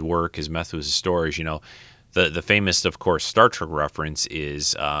mess with his work, mess with his stories. The famous, of course, Star Trek reference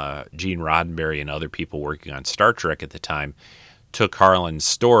is Gene Roddenberry and other people working on Star Trek at the time took Harlan's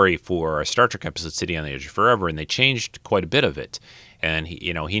story for a Star Trek episode, City on the Edge of Forever, and they changed quite a bit of it. And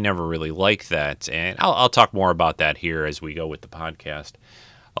he never really liked that. And I'll talk more about that here as we go with the podcast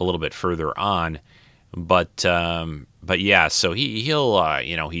a little bit further on. But yeah, so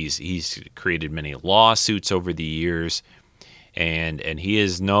he's created many lawsuits over the years, and he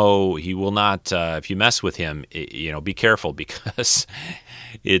will not, if you mess with him, be careful, because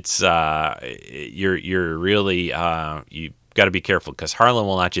it's you're really you got to be careful, because Harlan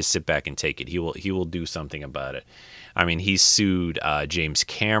will not just sit back and take it. He will do something about it. I mean, he sued James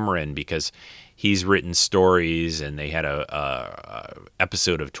Cameron because he's written stories, and they had a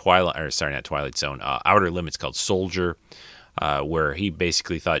episode of Outer Limits called Soldier, where he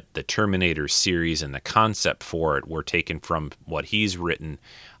basically thought the Terminator series and the concept for it were taken from what he's written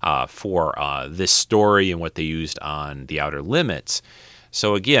for this story and what they used on The Outer Limits.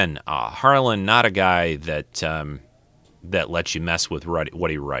 So again, Harlan, not a guy that lets you mess with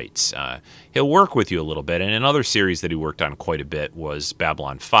what he writes. He'll work with you a little bit, and another series that he worked on quite a bit was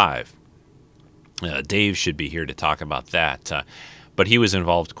Babylon 5. Dave should be here to talk about that, but he was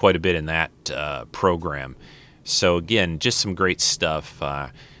involved quite a bit in that program. So again, just some great stuff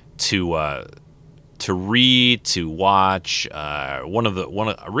to read, to watch. A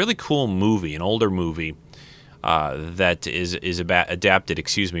really cool movie, an older movie that is adapted.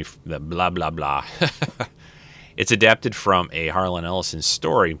 Blah blah blah. It's adapted from a Harlan Ellison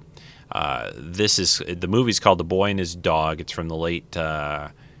story. The movie's called The Boy and His Dog. It's from the late.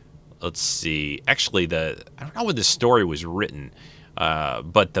 Let's see. Actually, I don't know when the story was written,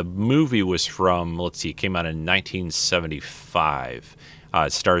 but the movie was from. Let's see. It came out in 1975.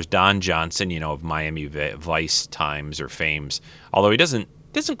 It stars Don Johnson, of Miami Vice times or fames. Although he doesn't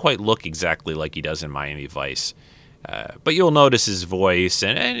quite look exactly like he does in Miami Vice, but you'll notice his voice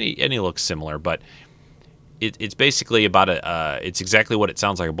and he looks similar. But it's basically about it's exactly what it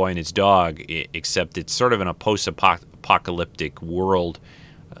sounds like, A Boy and His Dog, except it's sort of in a post-apocalyptic world.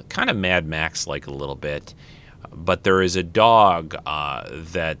 Kind of Mad Max-like a little bit, but there is a dog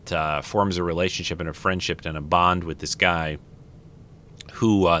that forms a relationship and a friendship and a bond with this guy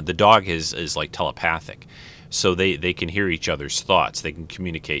who the dog is like telepathic. So they can hear each other's thoughts. They can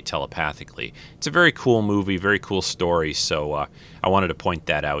communicate telepathically. It's a very cool movie, very cool story, so I wanted to point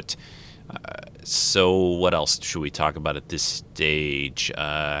that out. So what else should we talk about at this stage?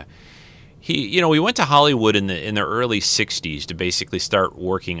 he went to Hollywood in the early 60s to basically start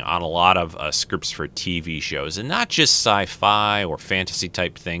working on a lot of scripts for TV shows, and not just sci-fi or fantasy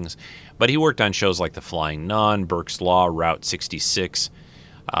type things, but he worked on shows like The Flying Nun, Burke's Law, Route 66,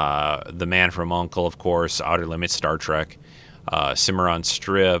 The Man from U.N.C.L.E., of course, Outer Limits, Star Trek, Cimarron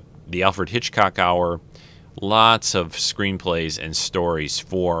Strip, The Alfred Hitchcock Hour, lots of screenplays and stories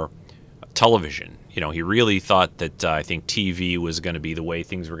for television. He really thought that I think TV was going to be the way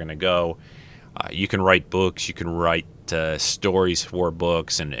things were going to go. You can write books, you can write stories for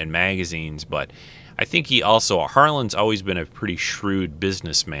books and magazines, but I think Harlan's always been a pretty shrewd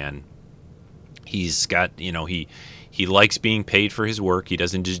businessman. He's got, he likes being paid for his work. He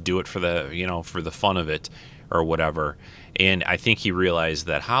doesn't just do it for the fun of it or whatever. And I think he realized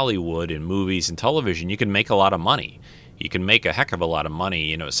that Hollywood and movies and television, you can make a lot of money. You can make a heck of a lot of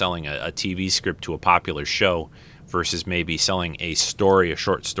money, selling a TV script to a popular show versus maybe selling a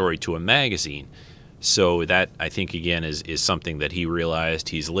short story to a magazine. So that, I think, again, is something that he realized.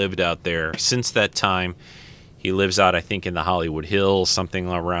 He's lived out there since that time. He lives out, I think, in the Hollywood Hills, something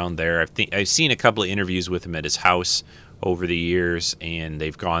around there. I've seen a couple of interviews with him at his house over the years, and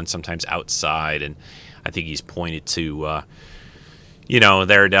they've gone sometimes outside, and I think he's pointed to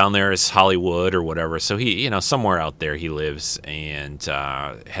there down there is Hollywood or whatever. So he, somewhere out there he lives, and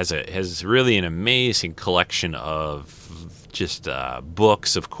has really an amazing collection of just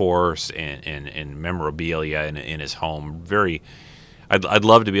books, of course, and memorabilia in his home. I'd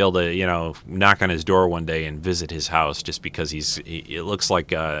love to be able to knock on his door one day and visit his house, just because it looks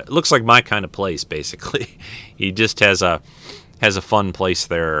like my kind of place, basically. He just has a fun place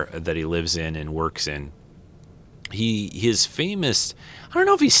there that he lives in and works in. His famous, I don't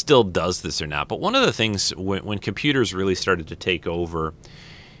know if he still does this or not, but one of the things when computers really started to take over,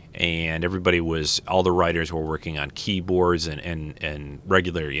 and all the writers were working on keyboards and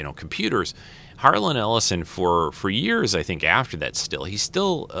regular computers, Harlan Ellison for years, I think after that, he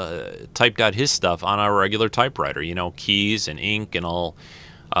still typed out his stuff on a regular typewriter, keys and ink and all.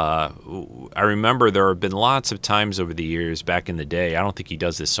 I remember there have been lots of times over the years back in the day. I don't think he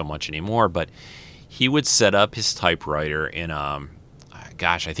does this so much anymore, but he would set up his typewriter in, I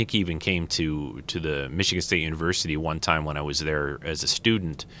think he even came to the Michigan State University one time when I was there as a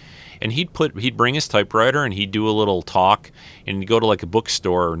student. And he'd bring his typewriter and he'd do a little talk, and he'd go to like a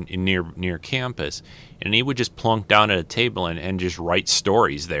bookstore near campus, and he would just plunk down at a table and just write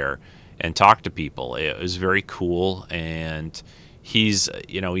stories there and talk to people. It was very cool, and he's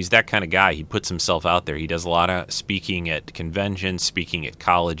that kind of guy. He puts himself out there. He does a lot of speaking at conventions, speaking at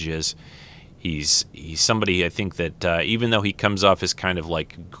colleges. He's somebody, I think, that even though he comes off as kind of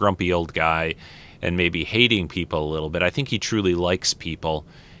like grumpy old guy and maybe hating people a little bit, I think he truly likes people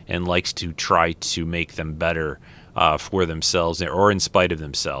and likes to try to make them better for themselves or in spite of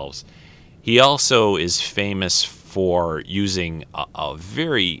themselves. He also is famous for using a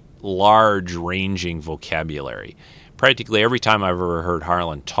very large-ranging vocabulary. Practically every time I've ever heard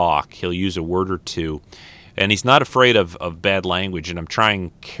Harlan talk, he'll use a word or two. And he's not afraid of bad language, and I'm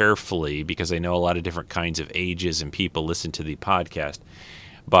trying carefully, because I know a lot of different kinds of ages and people listen to the podcast.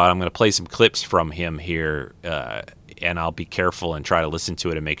 But I'm going to play some clips from him here, and I'll be careful and try to listen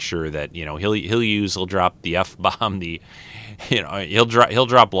to it and make sure that he'll drop the F-bomb, he'll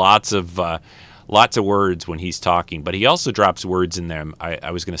drop lots of words when he's talking, but he also drops words in them.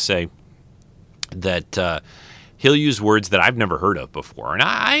 I was going to say that he'll use words that I've never heard of before, and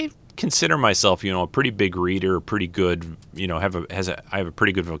I consider myself, a pretty big reader, pretty good, I have a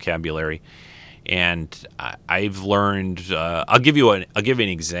pretty good vocabulary, and I've learned. I'll give you an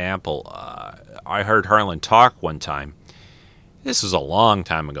example. I heard Harlan talk one time. This was a long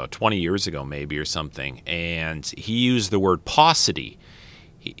time ago, 20 years ago maybe or something, and he used the word paucity.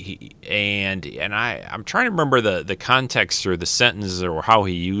 I'm trying to remember the context or the sentence or how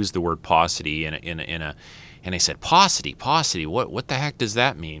he used the word paucity and I said, paucity, what the heck does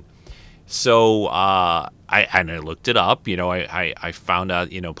that mean? So I looked it up. I found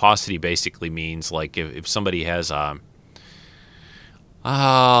out, paucity basically means like if somebody has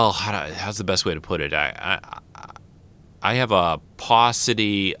how's the best way to put it? I have a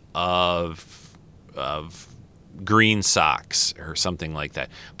paucity of green socks or something like that.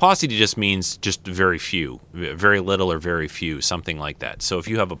 Paucity just means just very few, very little or very few, something like that. So if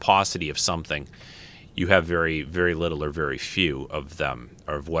you have a paucity of something, you have very, very little or very few of them,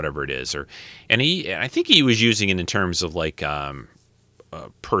 or of whatever it is. I think he was using it in terms of like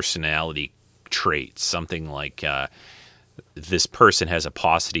personality traits, something like this person has a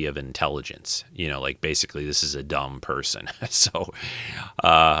paucity of intelligence. Like basically this is a dumb person. So,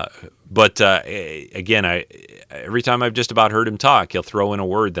 again, every time I've just about heard him talk, he'll throw in a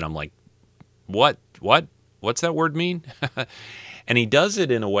word that I'm like, what's that word mean? And he does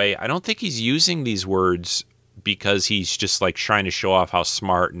it in a way, I don't think he's using these words because he's just like trying to show off how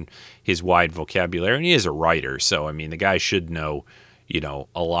smart and his wide vocabulary. And he is a writer, so I mean, the guy should know,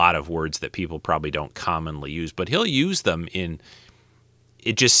 a lot of words that people probably don't commonly use. But he'll use them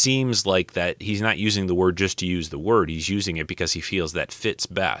it just seems like that he's not using the word just to use the word. He's using it because he feels that fits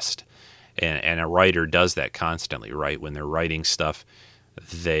best. And a writer does that constantly, right? When they're writing stuff,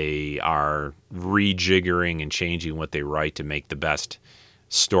 they are rejiggering and changing what they write to make the best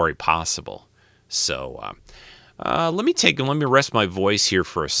story possible. So let me rest my voice here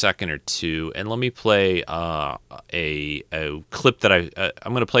for a second or two, and let me play a clip that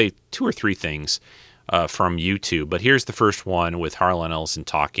I'm going to play 2 or 3 things from YouTube. But here's the first one with Harlan Ellison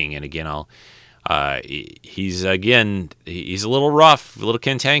talking, and again, he's a little rough, a little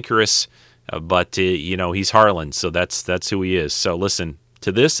cantankerous, but he's Harlan, so that's who he is. So listen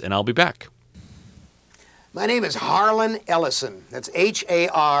to this, and I'll be back. My name is Harlan Ellison. That's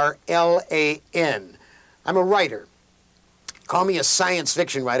Harlan. I'm a writer. Call me a science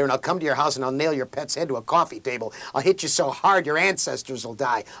fiction writer, and I'll come to your house and I'll nail your pet's head to a coffee table. I'll hit you so hard your ancestors will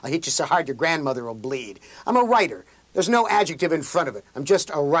die. I'll hit you so hard your grandmother will bleed. I'm a writer. There's no adjective in front of it. I'm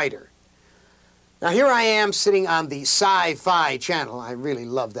just a writer. Now, here I am sitting on the Sci-Fi channel. I really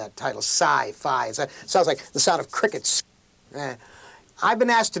love that title, Sci-Fi. It sounds like the sound of crickets. I've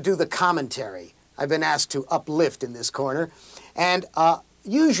been asked to do the commentary. I've been asked to uplift in this corner. And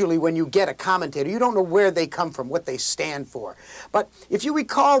usually when you get a commentator, you don't know where they come from, what they stand for. But if you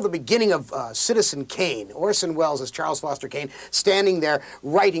recall the beginning of Citizen Kane, Orson Welles as Charles Foster Kane, standing there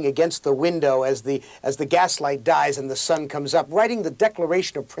writing against the window as the gaslight dies and the sun comes up, writing the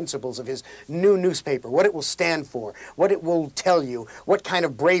Declaration of Principles of his new newspaper, what it will stand for, what it will tell you, what kind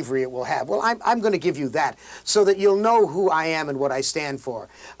of bravery it will have. Well, I'm going to give you that so that you'll know who I am and what I stand for.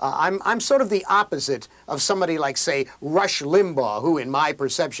 I'm sort of the opposite of somebody like, say, Rush Limbaugh, who in my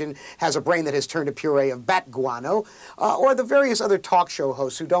perception has a brain that has turned a puree of bat guano, or the various other talk show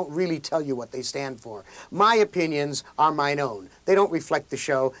hosts who don't really tell you what they stand for. My opinions are mine own. They don't reflect the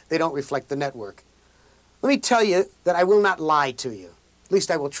show. They don't reflect the network. Let me tell you that I will not lie to you. At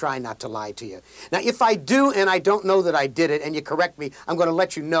least I will try not to lie to you. Now, if I do and I don't know that I did it and you correct me, I'm going to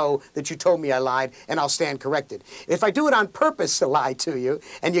let you know that you told me I lied and I'll stand corrected. If I do it on purpose to lie to you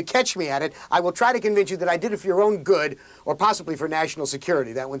and you catch me at it, I will try to convince you that I did it for your own good or possibly for national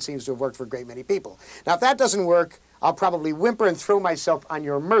security. That one seems to have worked for a great many people. Now, if that doesn't work, I'll probably whimper and throw myself on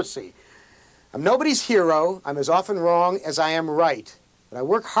your mercy. I'm nobody's hero. I'm as often wrong as I am right. But I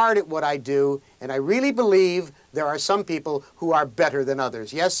work hard at what I do, and I really believe there are some people who are better than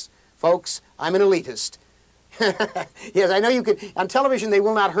others. Yes, folks, I'm an elitist. Yes, I know you could. On television, they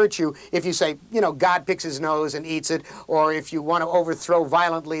will not hurt you if you say, God picks his nose and eats it, or if you want to overthrow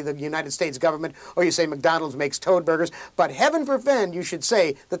violently the United States government, or you say McDonald's makes toad burgers. But heaven forfend you should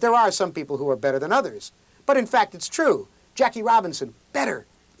say that there are some people who are better than others. But in fact, it's true. Jackie Robinson, better.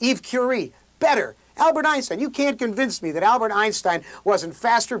 Eve Curie, better. Albert Einstein, you can't convince me that Albert Einstein wasn't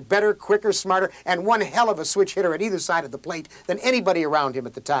faster, better, quicker, smarter, and one hell of a switch hitter at either side of the plate than anybody around him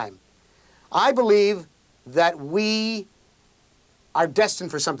at the time. I believe that we are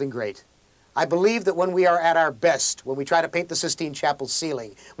destined for something great. I believe that when we are at our best, when we try to paint the Sistine Chapel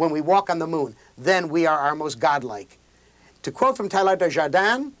ceiling, when we walk on the moon, then we are our most godlike. To quote from Teilhard de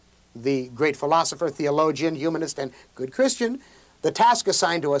Chardin, the great philosopher, theologian, humanist, and good Christian, the task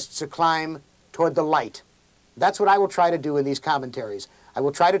assigned to us is to climb toward the light. That's what I will try to do in these commentaries. I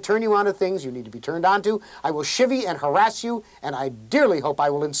will try to turn you on to things you need to be turned on to. I will chivvy and harass you, and I dearly hope I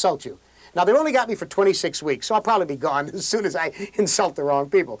will insult you. Now, they only got me for 26 weeks, so I'll probably be gone as soon as I insult the wrong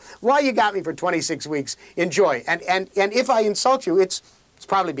people. While you got me for 26 weeks, enjoy. And if I insult you, it's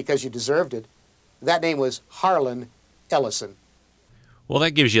probably because you deserved it. That name was Harlan Ellison. Well,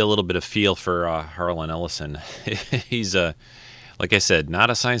 that gives you a little bit of feel for Harlan Ellison. He's like I said,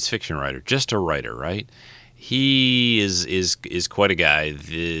 not a science fiction writer, just a writer, right? He is quite a guy.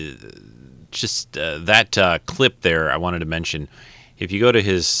 That clip there I wanted to mention. If you go to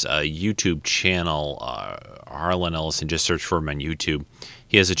his YouTube channel, Harlan Ellison, just search for him on YouTube.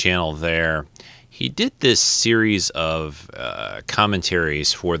 He has a channel there. He did this series of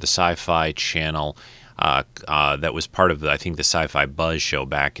commentaries for the Sci-Fi channel that was part of, the Sci-Fi Buzz show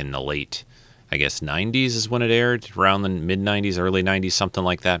back in the late, 90s is when it aired, around the mid-90s, early 90s, something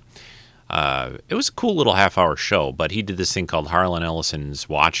like that. It was a cool little half-hour show, but he did this thing called Harlan Ellison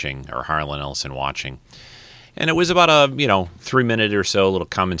Watching. And it was about a 3-minute or so little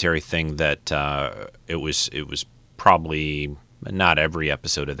commentary thing that it was probably not every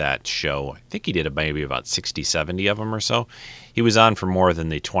episode of that show. I think he did maybe about 60, 70 of them or so. he was on for more than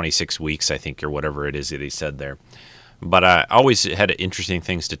the 26 weeks, I think, or whatever it is that he said there. But I always had interesting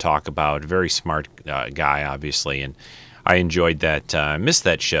things to talk about. Very smart guy, obviously, and I enjoyed that. I missed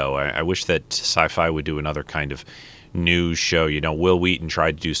that show. I wish that Sci-Fi would do another kind of news show. You know, Will Wheaton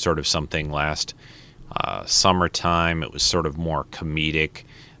tried to do sort of something last summertime. It was sort of more comedic.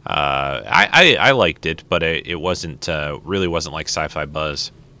 I liked it, but it wasn't really wasn't like Sci-Fi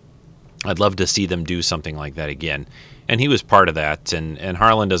Buzz. I'd love to see them do something like that again. And he was part of that. And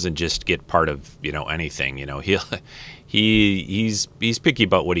Harlan doesn't just get part of, you know, anything. You know, he's picky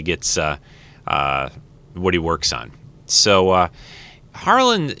about what he gets, what he works on. So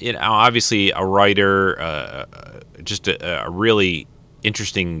Harlan, you know, obviously a writer, just a really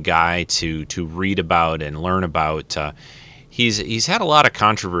interesting guy to read about and learn about. He's had a lot of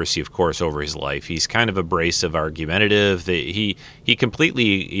controversy, of course, over his life. He's kind of abrasive, argumentative. He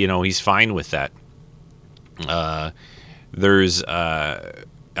completely, you know, he's fine with that. There's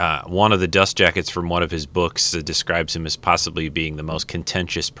one of the dust jackets from one of his books that describes him as possibly being the most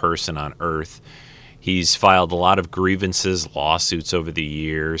contentious person on earth. He's filed a lot of grievances, lawsuits over the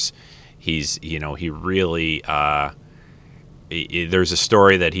years. He's, you know, he really. There's a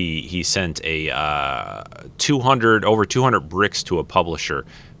story that he sent a over 200 bricks to a publisher,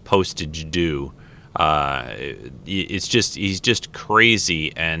 postage due. It's just he's just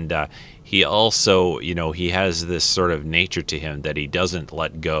crazy, and he also, you know, he has this sort of nature to him that he doesn't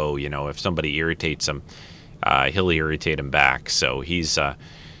let go. You know, if somebody irritates him, he'll irritate him back. So he's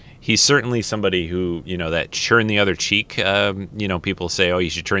certainly somebody who, you know, that turn the other cheek. You know, people say, oh, you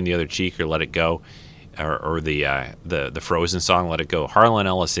should turn the other cheek or let it go. Or the Frozen song, Let It Go. Harlan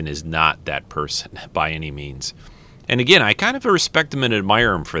Ellison is not that person by any means. And again, I kind of respect him and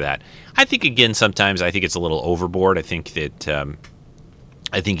admire him for that. I think, again, sometimes I think it's a little overboard. I think that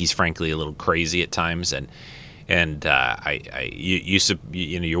I think he's frankly a little crazy at times, and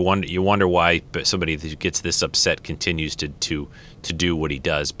you wonder why somebody that gets this upset continues to do what he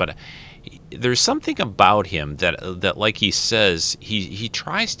does. But there's something about him that like he says, he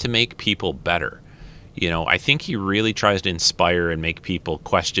tries to make people better. You know, I think he really tries to inspire and make people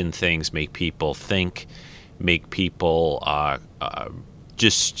question things, make people think, make people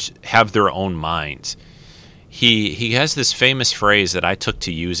just have their own minds. He has this famous phrase that I took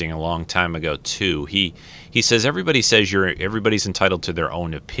to using a long time ago too. He says everybody's entitled to their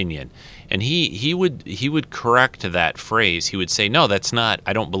own opinion, and he would correct that phrase. He would say, no, that's not.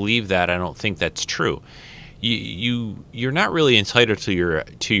 I don't believe that. I don't think that's true. You're not really entitled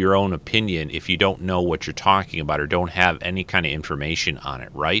to your own opinion if you don't know what you're talking about or don't have any kind of information on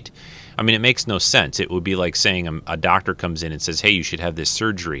it, right? I mean, it makes no sense. It would be like saying a doctor comes in and says, hey, you should have this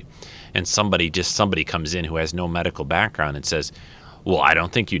surgery, and somebody comes in who has no medical background and says, well, I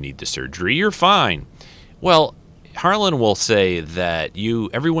don't think you need the surgery. You're fine. Well, Harlan will say that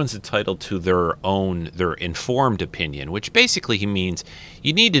everyone's entitled to their informed opinion, which basically he means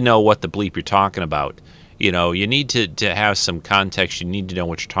you need to know what the bleep you're talking about. You know, you need to have some context. You need to know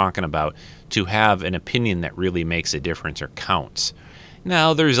what you're talking about to have an opinion that really makes a difference or counts.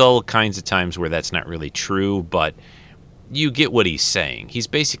 Now, there's all kinds of times where that's not really true, but you get what he's saying. He's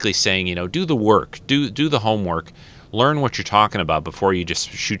basically saying, you know, do the work, do the homework, learn what you're talking about before you just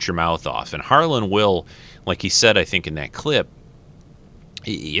shoot your mouth off. And Harlan will, like he said, I think in that clip,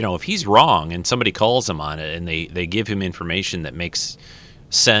 you know, if he's wrong and somebody calls him on it and they give him information that makes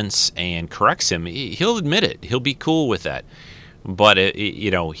sense and corrects him, he'll admit it. He'll be cool with that. But you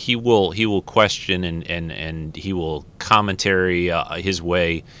know, he will question and he will commentary his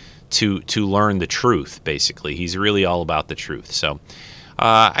way to learn the truth. Basically, he's really all about the truth. So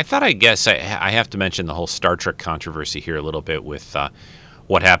I thought, I guess I have to mention the whole Star Trek controversy here a little bit with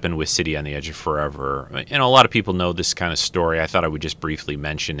what happened with City on the Edge of Forever. You know, a lot of people know this kind of story. I thought I would just briefly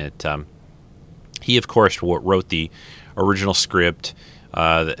mention it. He, of course, wrote the original script.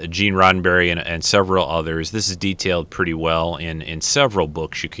 Gene Roddenberry and several others. This is detailed pretty well in several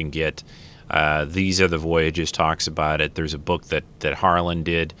books you can get. These Are the Voyages talks about it. There's a book that Harlan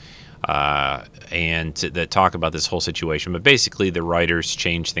did and that talk about this whole situation. But basically, the writers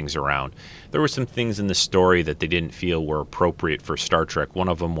changed things around. There were some things in the story that they didn't feel were appropriate for Star Trek. One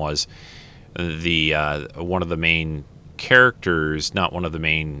of them was one of the main characters, not one of the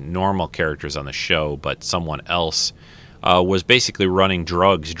main normal characters on the show, but someone else, was basically running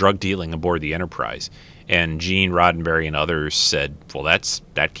drug dealing aboard the Enterprise. And Gene Roddenberry and others said, well,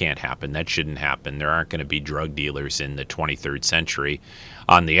 that can't happen. That shouldn't happen. There aren't going to be drug dealers in the 23rd century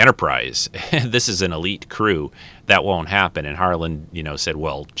on the Enterprise. This is an elite crew. That won't happen. And Harlan, you know, said,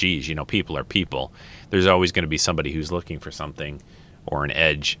 well, geez, you know, people are people. There's always going to be somebody who's looking for something or an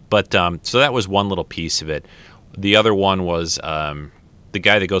edge. But so that was one little piece of it. The other one was the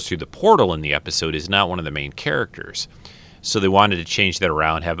guy that goes through the portal in the episode is not one of the main characters. So they wanted to change that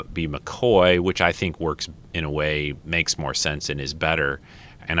around, have it be McCoy, which I think works in a way, makes more sense and is better.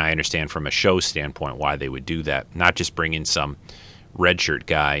 And I understand from a show standpoint why they would do that. Not just bring in some red shirt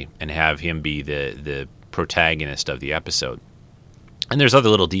guy and have him be the protagonist of the episode. And there's other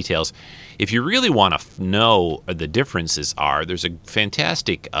little details. If you really want to know the differences are, there's a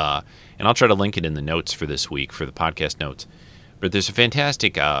fantastic, and I'll try to link it in the notes for this week, for the podcast notes, but there's a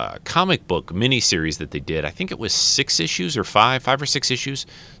fantastic comic book miniseries that they did. I think it was 6 issues or 5 or 6 issues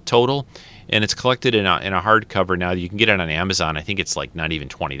total, and it's collected in a hardcover now. You can get it on Amazon. I think it's like not even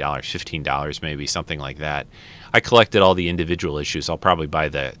 $20, $15 maybe, something like that. I collected all the individual issues. I'll probably buy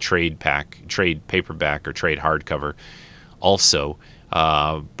the trade paperback or trade hardcover also.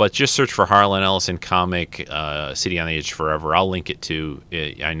 But just search for Harlan Ellison comic, City on the Edge Forever. I'll link it to.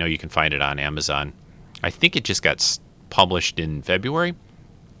 I know you can find it on Amazon. I think it just got published in February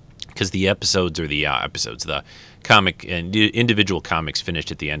because the the comic and individual comics finished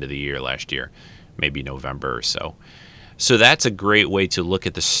at the end of the year last year, maybe November or so. So that's a great way to look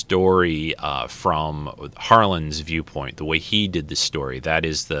at the story from Harlan's viewpoint, the way he did the story. That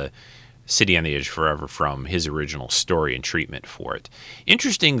is the City on the Edge Forever from his original story and treatment for it.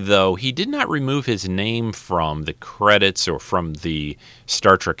 Interesting, though, he did not remove his name from the credits or from the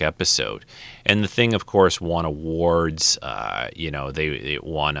Star Trek episode. And the thing, of course, won awards. They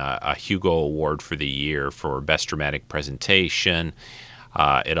won a Hugo Award for the year for Best Dramatic Presentation.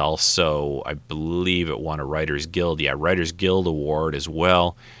 It also, I believe it won a Writers Guild Award as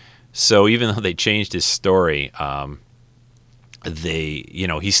well. So even though they changed his story,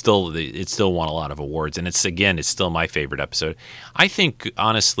 it still won a lot of awards, and it's still my favorite episode. I think,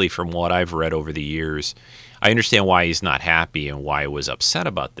 honestly, from what I've read over the years, I understand why he's not happy and why he was upset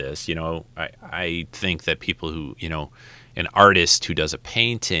about this. I think that people who, an artist who does a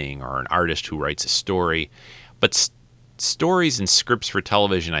painting or an artist who writes a story, but stories and scripts for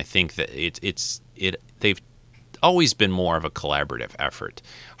television, I think that they've always been more of a collaborative effort.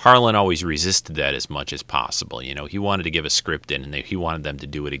 Harlan always resisted that as much as possible. He wanted to give a script in, and he wanted them to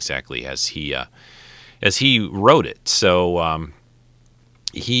do it exactly as he wrote it. So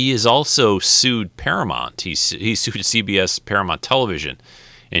he has also sued Paramount. He sued CBS Paramount Television,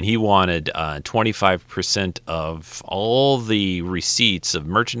 and he wanted 25% of all the receipts of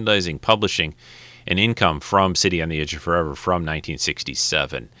merchandising, publishing, and income from City on the Edge of Forever from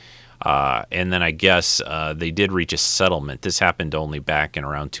 1967. And then I guess they did reach a settlement. This happened only back in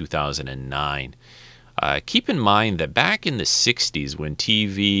around 2009. Keep in mind that back in the 60s, when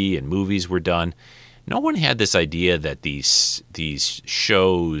TV and movies were done, no one had this idea that these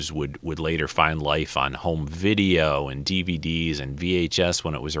shows would later find life on home video and DVDs and VHS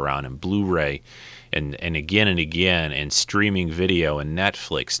when it was around, and Blu-ray and again, and streaming video and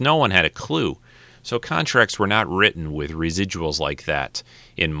Netflix. No one had a clue. So contracts were not written with residuals like that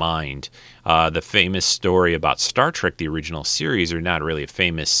in mind. The famous story about Star Trek, the original series, are not really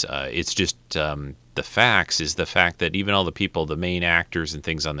famous. It's just the facts is the fact that even all the people, the main actors and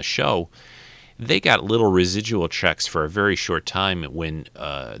things on the show, they got little residual checks for a very short time when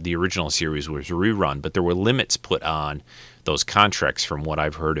the original series was rerun. But there were limits put on those contracts from what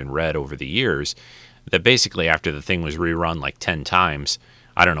I've heard and read over the years, that basically after the thing was rerun like 10 times,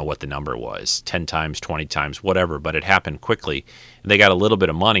 I don't know what the number was, 10 times, 20 times, whatever, but it happened quickly. They got a little bit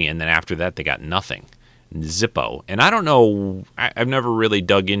of money, and then after that, they got nothing. Zippo. And I don't know, I've never really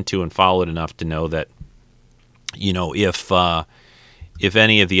dug into and followed enough to know that, if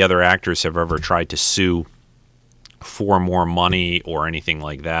any of the other actors have ever tried to sue for more money or anything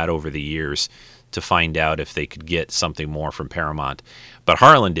like that over the years to find out if they could get something more from Paramount. But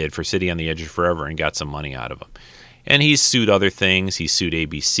Harlan did for City on the Edge of Forever and got some money out of them. And he's sued other things. He sued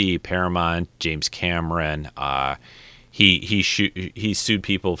ABC, Paramount, James Cameron. He sued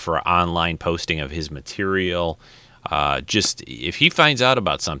people for online posting of his material. Just if he finds out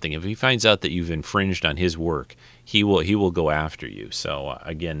about something, if he finds out that you've infringed on his work, he will go after you. So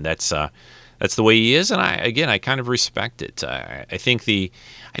again, that's the way he is, and I kind of respect it. I think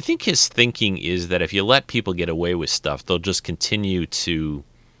his thinking is that if you let people get away with stuff, they'll just continue to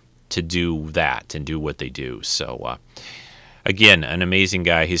do that and do what they do. So again, an amazing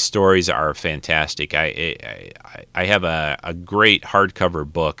guy. His stories are fantastic. I have a great hardcover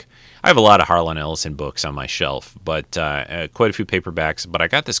book. I have a lot of Harlan Ellison books on my shelf, but quite a few paperbacks. But I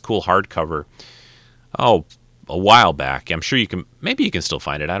got this cool hardcover, a while back. I'm sure you can still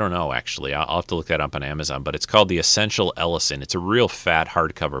find it. I don't know, actually. I'll have to look that up on Amazon. But it's called The Essential Ellison. It's a real fat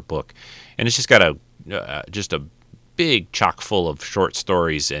hardcover book, and it's just got a big chock full of short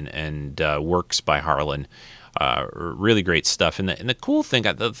stories and works by Harlan Really great stuff. And the cool thing,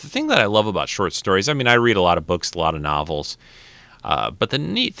 the thing that I love about short stories, I mean, I read a lot of books, a lot of novels, but the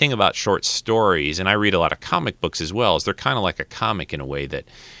neat thing about short stories, and I read a lot of comic books as well, is they're kind of like a comic in a way that,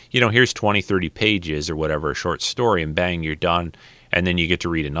 here's 20, 30 pages or whatever, a short story, and bang, you're done. And then you get to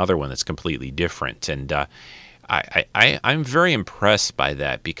read another one that's completely different. And I'm very impressed by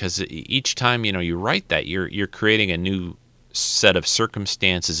that, because each time, you write that, you're creating a new set of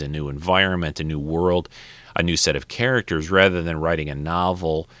circumstances, a new environment, a new world, a new set of characters, rather than writing a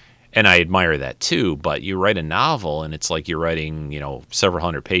novel. And I admire that too, but you write a novel and it's like you're writing, several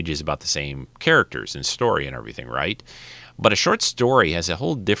hundred pages about the same characters and story and everything, right? But a short story has a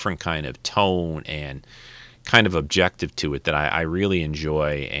whole different kind of tone and kind of objective to it that I really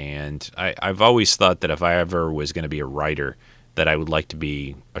enjoy. And I've always thought that if I ever was going to be a writer, that I would like to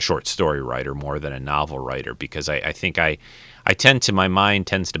be a short story writer more than a novel writer, because I think my mind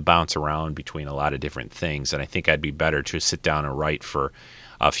tends to bounce around between a lot of different things, and I think I'd be better to sit down and write for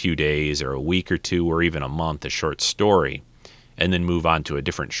a few days or a week or two or even a month a short story, and then move on to a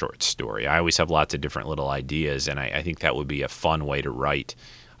different short story. I always have lots of different little ideas, and I think that would be a fun way to write,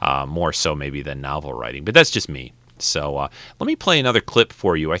 more so maybe than novel writing. But that's just me. So let me play another clip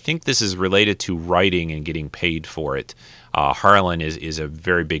for you. I think this is related to writing and getting paid for it. Harlan is a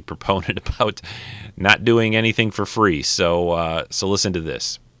very big proponent about not doing anything for free. So listen to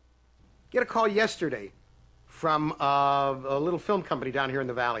this. Get a call yesterday from a little film company down here in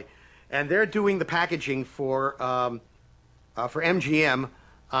the Valley, and they're doing the packaging for MGM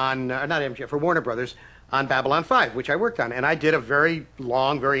on not MGM, for Warner Brothers on Babylon 5, which I worked on, and I did a very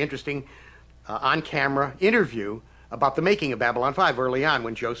long, very interesting on-camera interview about the making of Babylon 5 early on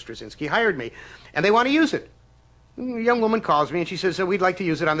when Joe Straczynski hired me, and they want to use it. A young woman calls me and she says, we'd like to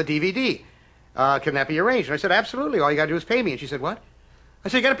use it on the DVD. Can that be arranged? And I said, absolutely. All you got to do is pay me. And she said, what? I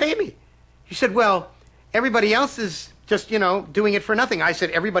said, you got to pay me. She said, well, everybody else is just, doing it for nothing. I said,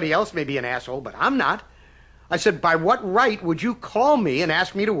 everybody else may be an asshole, but I'm not. I said, by what right would you call me and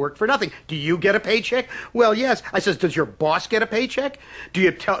ask me to work for nothing? Do you get a paycheck? Well, yes. I says, does your boss get a paycheck? Do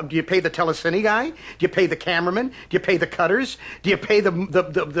you pay the telecine guy? Do you pay the cameraman? Do you pay the cutters? Do you pay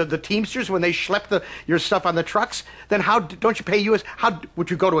the teamsters when they schlep your stuff on the trucks? Then how don't you pay US? How would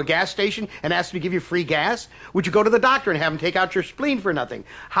you go to a gas station and ask them to give you free gas? Would you go to the doctor and have them take out your spleen for nothing?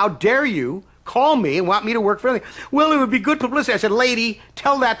 How dare you call me and want me to work for nothing? Well, it would be good publicity. I said, lady,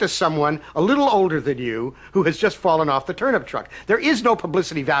 tell that to someone a little older than you who has just fallen off the turnip truck. There is no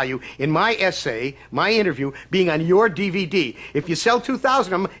publicity value in my essay, my interview, being on your DVD. If you sell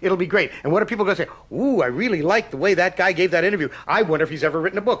 2,000 of them, it'll be great. And what are people going to say? Ooh, I really like the way that guy gave that interview. I wonder if he's ever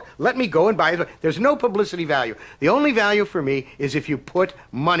written a book. Let me go and buy it. There's no publicity value. The only value for me is if you put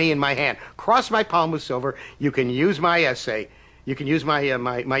money in my hand. Cross my palm with silver. You can use my essay. You can use my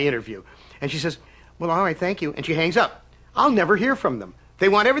interview. And she says, well, all right, thank you. And she hangs up. I'll never hear from them. They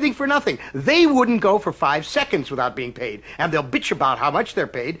want everything for nothing. They wouldn't go for 5 seconds without being paid. And they'll bitch about how much they're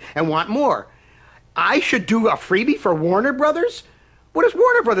paid and want more. I should do a freebie for Warner Brothers? What is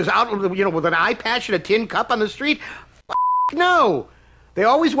Warner Brothers out, with an eye patch and a tin cup on the street? No. They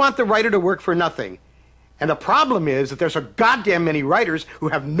always want the writer to work for nothing. And the problem is that there's a goddamn many writers who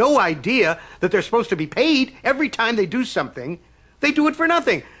have no idea that they're supposed to be paid every time they do something. They do it for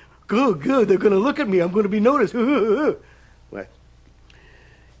nothing. Good, they're going to look at me. I'm going to be noticed. What?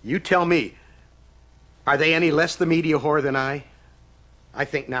 You tell me, are they any less the media whore than I? I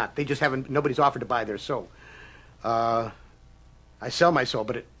think not. They just haven't, nobody's offered to buy their soul. I sell my soul,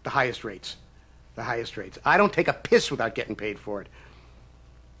 but at the highest rates. The highest rates. I don't take a piss without getting paid for it.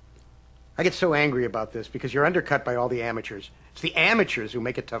 I get so angry about this because you're undercut by all the amateurs. It's the amateurs who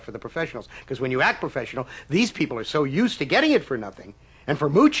make it tough for the professionals. Because when you act professional, these people are so used to getting it for nothing and for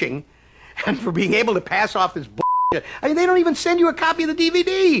mooching and for being able to pass off this bullshit. I mean, they don't even send you a copy of the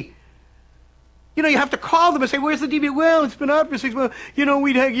DVD. You have to call them and say, where's the DVD? Well, it's been out for 6 months.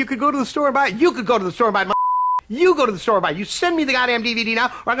 You could go to the store and buy it. You could go to the store and buy it. You go to the store and buy it. You send me the goddamn DVD now,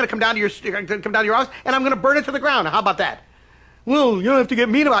 or I'm going to come down to your house and I'm going to burn it to the ground. How about that? Well, you don't have to get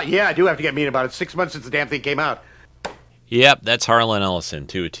mean about it. Yeah, I do have to get mean about it. 6 months since the damn thing came out. Yep, that's Harlan Ellison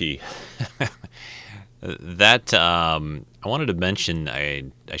to a T. That, I wanted to mention, I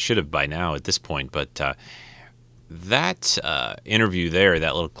should have by now at this point, but that interview there,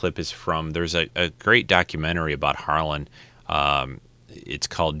 that little clip is from, there's a great documentary about Harlan. It's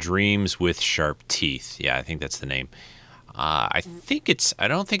called Dreams with Sharp Teeth. Yeah, I think that's the name. I don't think it's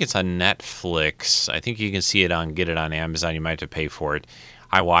on Netflix. I think you can see it get it on Amazon. You might have to pay for it.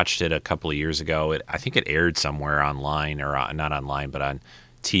 I watched it a couple of years ago. I think it aired somewhere online, or not online, but on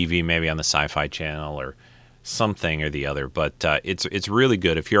TV, maybe on the Sci-Fi Channel or something or the other. But it's really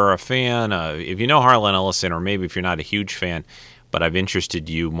good. If you're a fan, if you know Harlan Ellison, or maybe if you're not a huge fan, but I've interested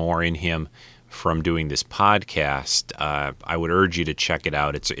you more in him from doing this podcast, I would urge you to check it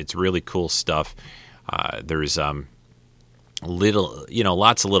out. It's really cool stuff. There's lots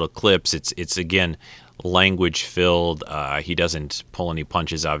of little clips. It's again language filled. He doesn't pull any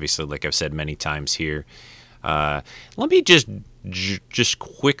punches, obviously, like I've said many times here. Let me just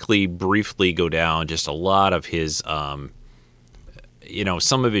quickly, briefly go down just a lot of his, some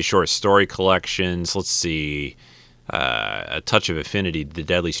of his short story collections. Let's see. A Touch of Affinity, The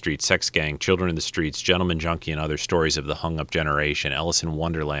Deadly Street Sex Gang, Children in the Streets, Gentleman Junkie and Other Stories of the Hung Up Generation, Alice in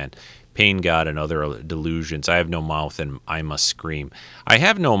Wonderland, Pain God and Other Delusions, I Have No Mouth and I Must Scream. I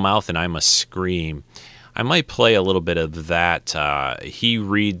Have No Mouth and I Must Scream. I might play a little bit of that. He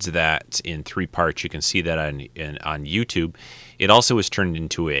reads that in 3 parts. You can see that on YouTube. It also was turned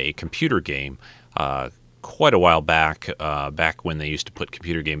into a computer game quite a while back, back when they used to put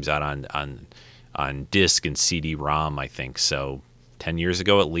computer games out on disc and CD-ROM, I think. So 10 years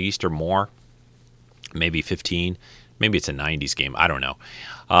ago at least, or more, maybe 15. Maybe it's a 90s game. I don't know.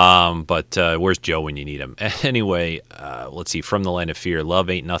 But where's Joe when you need him? Anyway, let's see. From the Land of Fear, Love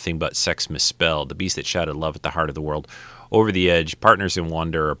Ain't Nothing But Sex Misspelled, The Beast That Shouted Love at the Heart of the World, Over the Edge, Partners in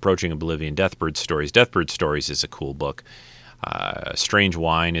Wonder, Approaching Oblivion, Deathbird Stories. Deathbird Stories is a cool book. Strange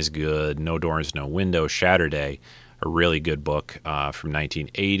Wine is good. No Doors, No Window, Shatterday, a really good book from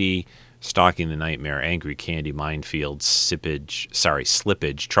 1980. Stalking the Nightmare, Angry Candy, Minefield, Slippage,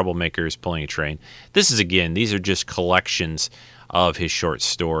 Troublemakers, Pulling a Train. These are just collections of his short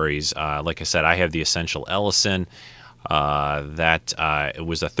stories. Like I said, I have The Essential Ellison. It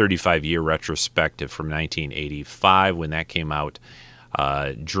was a 35-year retrospective from 1985 when that came out.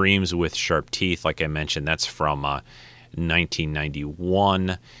 Dreams with Sharp Teeth, like I mentioned, that's from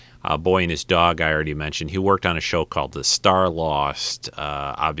 1991. Boy and His Dog, I already mentioned. He worked on a show called The Star Lost.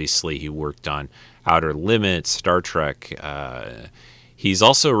 Obviously, he worked on Outer Limits, Star Trek. He's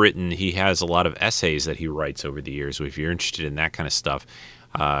also he has a lot of essays that he writes over the years. If you're interested in that kind of stuff,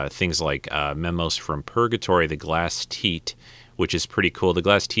 things like Memos from Purgatory, The Glass Teat, which is pretty cool. The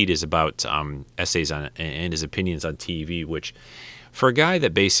Glass Teat is about essays on and his opinions on TV, which, for a guy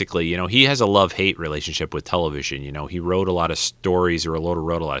that basically, he has a love-hate relationship with television. He wrote a lot of stories or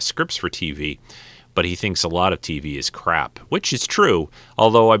wrote a lot of scripts for TV, but he thinks a lot of TV is crap, which is true.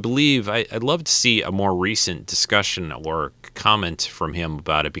 Although I believe I'd love to see a more recent discussion or comment from him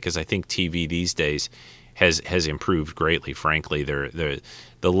about it, because I think TV these days has improved greatly, frankly. The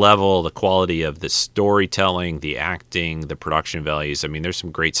level, the quality of the storytelling, the acting, the production values. I mean, there's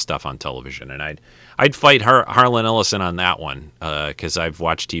some great stuff on television, and I'd fight Harlan Ellison on that one, because I've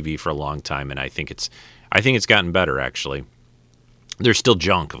watched TV for a long time, and I think it's gotten better, actually. There's still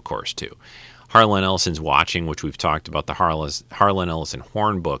junk, of course, too. Harlan Ellison's Watching, which we've talked about, the Harlan Ellison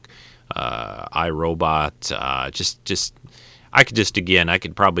Horn book, I, Robot, I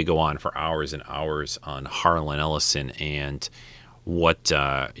could probably go on for hours and hours on Harlan Ellison and what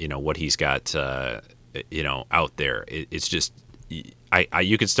he's got, out there. It's just,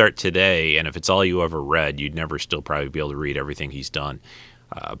 you could start today, and if it's all you ever read, you'd never still probably be able to read everything he's done.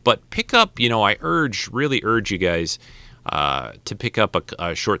 But pick up, I really urge you guys to pick up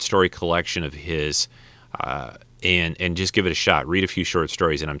a short story collection of his and just give it a shot. Read a few short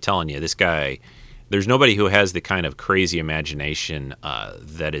stories, and I'm telling you, this guy, there's nobody who has the kind of crazy imagination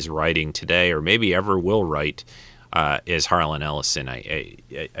that is writing today, or maybe ever will write, as Harlan Ellison. I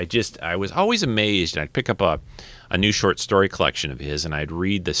was always amazed, and I'd pick up a new short story collection of his, and I'd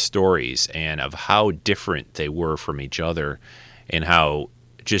read the stories and of how different they were from each other, and how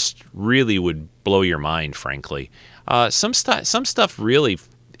just really would blow your mind, frankly. Some stuff really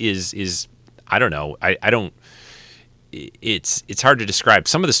is I don't know. It's hard to describe.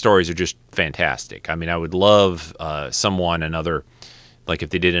 Some of the stories are just fantastic. I mean, I would love another, like if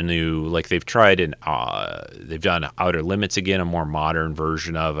they did they've done Outer Limits again, a more modern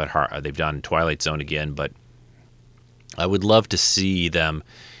version of it. They've done Twilight Zone again, but I would love to see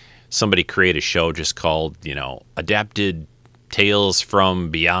somebody create a show just called, Adapted Tales from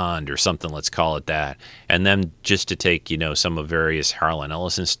Beyond or something, let's call it that. And then just to take, some of various Harlan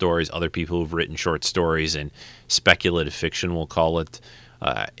Ellison stories, other people who've written short stories and speculative fiction, we'll call it,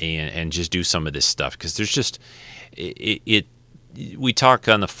 and just do some of this stuff. Because there's just, we talk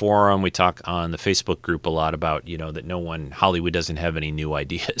on the forum, we talk on the Facebook group a lot about, that Hollywood doesn't have any new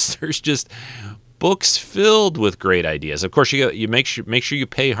ideas. There's just books filled with great ideas. Of course, you make sure you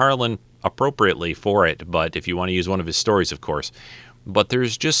pay Harlan appropriately for it, but if you want to use one of his stories, of course. But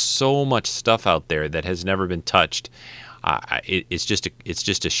there's just so much stuff out there that has never been touched. it's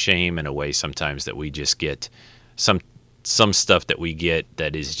just a shame in a way sometimes that we just get some stuff that we get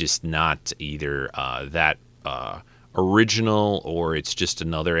that is just not either that original, or it's just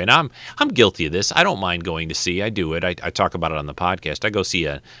another. And I'm guilty of this. I don't mind going to see. I do it. I talk about it on the podcast. I go see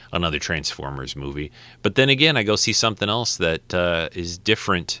another Transformers movie, but then again, I go see something else that is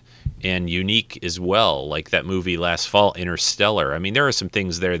different and unique as well, like that movie last fall, Interstellar. I mean, there are some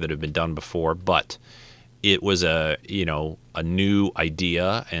things there that have been done before, but it was a new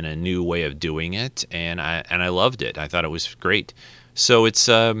idea and a new way of doing it, and I loved it. I thought it was great. So it's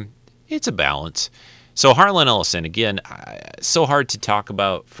a balance. So Harlan Ellison, again, so hard to talk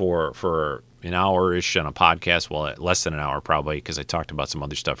about for an hour-ish on a podcast. Well, less than an hour probably, because I talked about some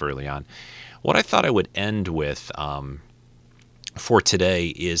other stuff early on. What I thought I would end with for today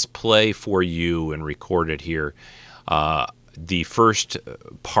is play for you and record it here the first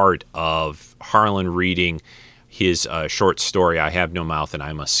part of Harlan reading his short story, I Have No Mouth and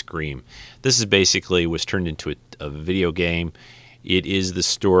I Must Scream. This is basically was turned into a video game. It is the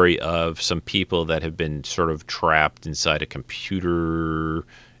story of some people that have been sort of trapped inside a computer.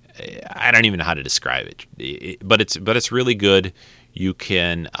 I don't even know how to describe it, but it's really good. You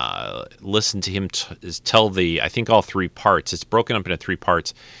can listen to him tell I think all three parts. It's broken up into three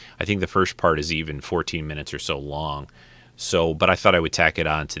parts. I think the first part is even 14 minutes or so long. So, but I thought I would tack it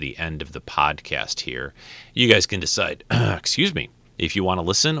on to the end of the podcast here. You guys can decide, excuse me, if you want to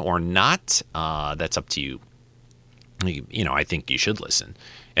listen or not. That's up to you. I think you should listen,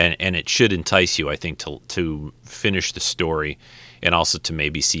 and it should entice you, I think, to finish the story, and also to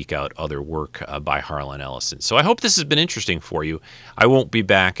maybe seek out other work by Harlan Ellison. So I hope this has been interesting for you. I won't be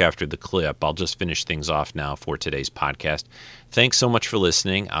back after the clip. I'll just finish things off now for today's podcast. Thanks so much for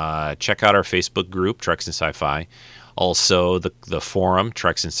listening. Check out our Facebook group, Treks and Sci-Fi. Also, the forum,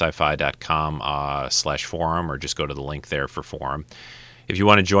 treksandsci-fi.com/forum, or just go to the link there for forum. If you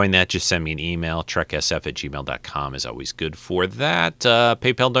want to join that, just send me an email. treksf@gmail.com is always good for that.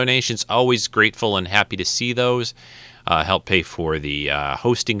 PayPal donations, always grateful and happy to see those. Help pay for the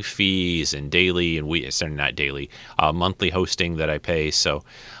hosting fees and daily and monthly hosting that I pay. So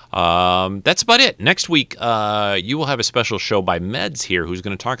that's about it. Next week, you will have a special show by Meds here, who's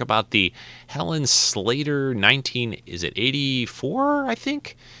going to talk about the Helen Slater 84, I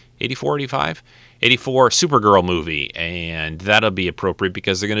think? 84, 85? 84 Supergirl movie, and that'll be appropriate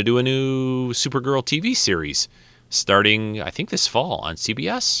because they're going to do a new Supergirl TV series starting, I think, this fall on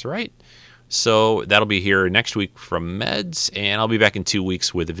CBS, right? So that'll be here next week from Meds, and I'll be back in 2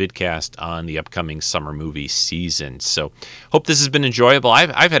 weeks with a vidcast on the upcoming summer movie season. So hope this has been enjoyable.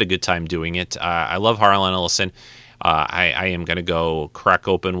 I've had a good time doing it. I love Harlan Ellison. I am going to go crack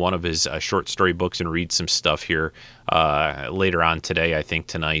open one of his short story books and read some stuff here later on today, I think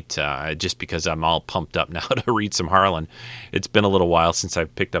tonight, just because I'm all pumped up now to read some Harlan. It's been a little while since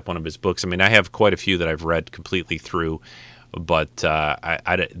I've picked up one of his books. I mean, I have quite a few that I've read completely through, but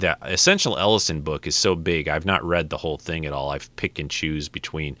the Essential Ellison book is so big, I've not read the whole thing at all. I've pick and choose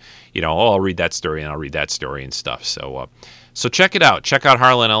between, I'll read that story and I'll read that story and stuff. So check it out. Check out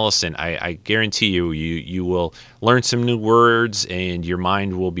Harlan Ellison. I guarantee you will learn some new words, and your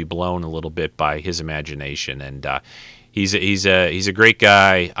mind will be blown a little bit by his imagination. And he's a great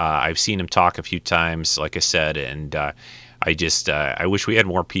guy. I've seen him talk a few times, like I said, and I wish we had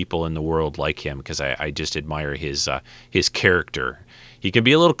more people in the world like him, because I just admire his character. He can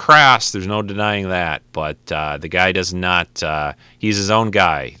be a little crass, there's no denying that, but the guy does not, he's his own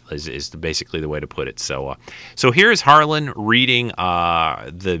guy, is basically the way to put it. So here's Harlan reading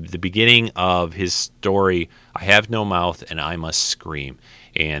the beginning of his story, I Have No Mouth and I Must Scream.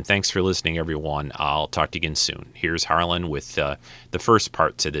 And thanks for listening, everyone. I'll talk to you again soon. Here's Harlan with the first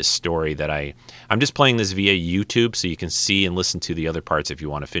part to this story that I'm just playing this via YouTube, so you can see and listen to the other parts if you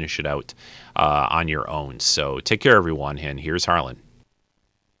want to finish it out on your own. So take care, everyone, and here's Harlan.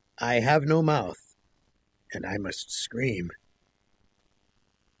 I have no mouth, and I must scream.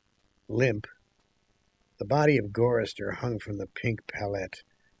 Limp, the body of Gorrister hung from the pink palette,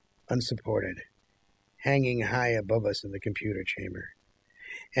 unsupported, hanging high above us in the computer chamber.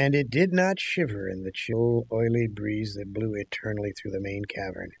 And it did not shiver in the chill, oily breeze that blew eternally through the main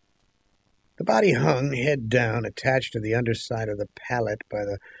cavern. The body hung, head down, attached to the underside of the pallet by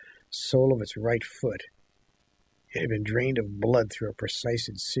the sole of its right foot. It had been drained of blood through a precise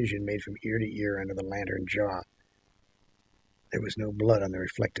incision made from ear to ear under the lantern jaw. There was no blood on the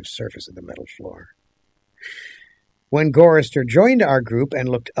reflective surface of the metal floor. When Gorrister joined our group and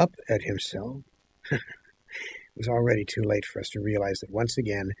looked up at himself, it was already too late for us to realize that once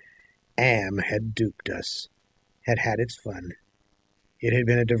again, Am had duped us, had had its fun. It had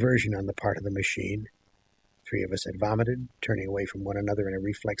been a diversion on the part of the machine. 3 of us had vomited, turning away from one another in a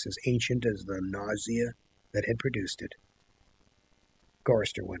reflex as ancient as the nausea that had produced it.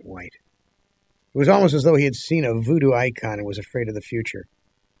 Gorrister went white. It was almost as though he had seen a voodoo icon and was afraid of the future.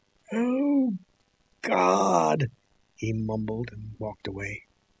 "Oh, God," he mumbled and walked away.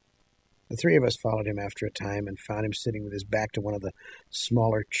 The 3 of us followed him after a time and found him sitting with his back to one of the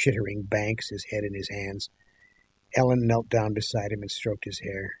smaller, chittering banks, his head in his hands. Ellen knelt down beside him and stroked his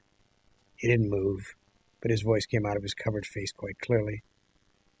hair. He didn't move, but his voice came out of his covered face quite clearly.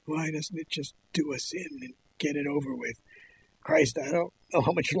 "Why doesn't it just do us in and get it over with? Christ, I don't know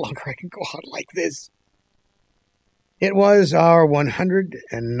how much longer I can go on like this." It was our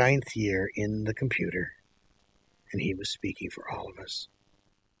 109th year in the computer, and he was speaking for all of us.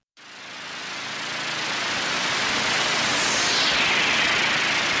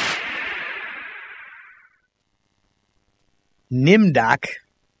 Nimdoc,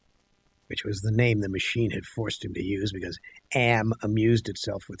 which was the name the machine had forced him to use because AM amused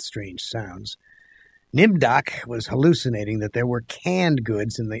itself with strange sounds. Nimdoc was hallucinating that there were canned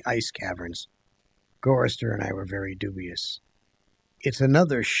goods in the ice caverns. Gorrister and I were very dubious. "It's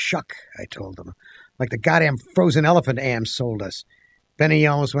another shuck," I told them, "like the goddamn frozen elephant AM sold us. Benny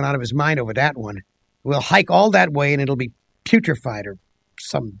almost went out of his mind over that one. We'll hike all that way and it'll be putrefied or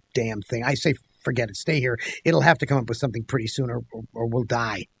some damn thing. I say forget it. Stay here. It'll have to come up with something pretty soon or we'll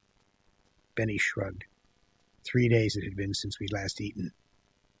die." Benny shrugged. 3 days it had been since we'd last eaten.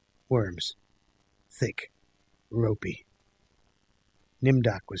 Worms. Thick. Ropey.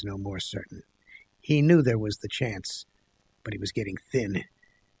 Nimdoc was no more certain. He knew there was the chance, but he was getting thin.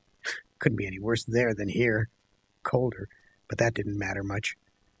 Couldn't be any worse there than here. Colder, but that didn't matter much.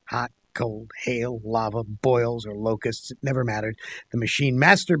 Hot, cold, hail, lava, boils, or locusts, it never mattered. The machine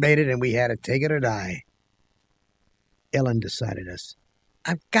masturbated, and we had to take it or die. Ellen decided us.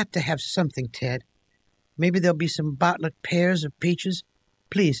 "I've got to have something, Ted. Maybe there'll be some Bartlett pears or peaches.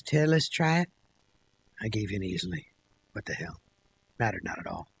 Please, Ted, let's try it." I gave in easily. What the hell? Mattered not at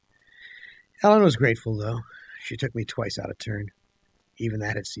all. Ellen was grateful, though. She took me twice out of turn. Even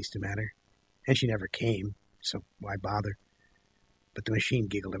that had ceased to matter. And she never came, so why bother? But the machine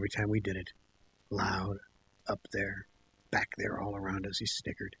giggled every time we did it. Loud, up there, back there, all around us, he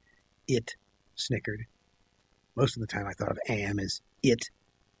snickered. It snickered. Most of the time I thought of AM as it,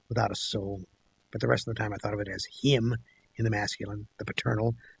 without a soul. But the rest of the time I thought of it as him, in the masculine, the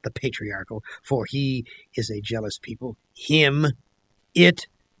paternal, the patriarchal, for he is a jealous people. Him, it,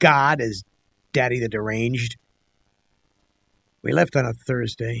 God, as Daddy the Deranged. We left on a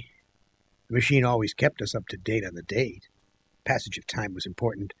Thursday. The machine always kept us up to date on the date. Passage of time was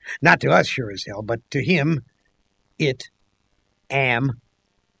important. Not to us, sure as hell, but to him, it,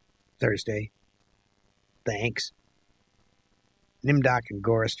 Thursday. Thanks. Nimdoc and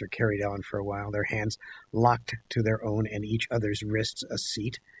Gorrister carried Ellen for a while, their hands locked to their own and each other's wrists a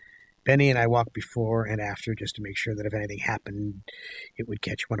seat. Benny and I walked before and after just to make sure that if anything happened, it would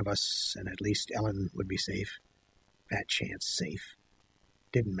catch one of us, and at least Ellen would be safe. Fat chance safe.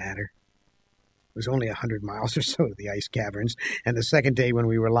 Didn't matter. It was only 100 miles or so to the ice caverns, and the second day when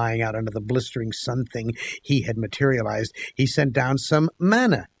we were lying out under the blistering sun thing he had materialized, he sent down some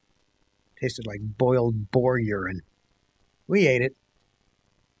manna. Tasted like boiled boar urine. We ate it.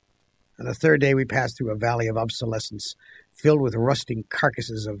 On the third day we passed through a valley of obsolescence, filled with rusting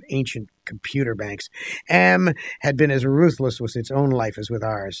carcasses of ancient computer banks. AM had been as ruthless with its own life as with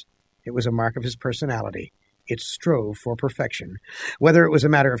ours. It was a mark of his personality. It strove for perfection. Whether it was a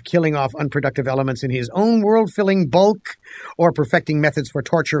matter of killing off unproductive elements in his own world-filling bulk or perfecting methods for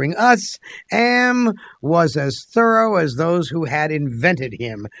torturing us, AM was as thorough as those who had invented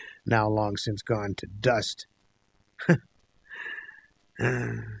him, now long since gone to dust.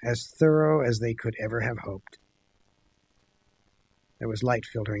 As thorough as they could ever have hoped. There was light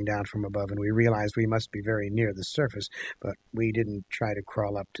filtering down from above, and we realized we must be very near the surface, but we didn't try to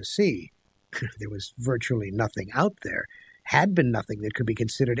crawl up to see. There was virtually nothing out there. Had been nothing that could be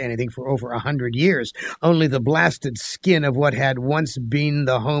considered anything for over 100 years. Only the blasted skin of what had once been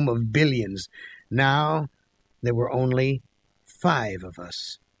the home of billions. Now there were only 5 of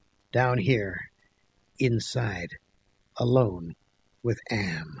us. Down here. Inside. Alone. With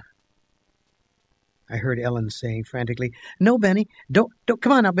AM. I heard Ellen saying frantically, "No, Benny, don't,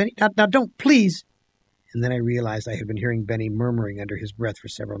 come on now, Benny, now don't, please." And then I realized I had been hearing Benny murmuring under his breath for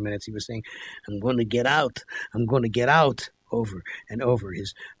several minutes. He was saying, "I'm going to get out, I'm going to get out," over and over.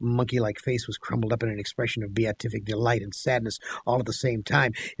 His monkey-like face was crumbled up in an expression of beatific delight and sadness all at the same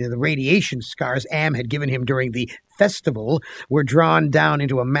time. The radiation scars Am had given him during the festival were drawn down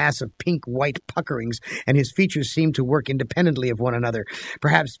into a mass of pink-white puckerings, and his features seemed to work independently of one another.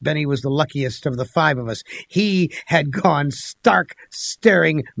 Perhaps Benny was the luckiest of the five of us. He had gone stark,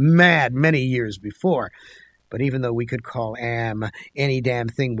 staring mad many years before. But even though we could call Am any damn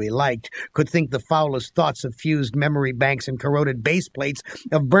thing we liked, could think the foulest thoughts of fused memory banks and corroded base plates,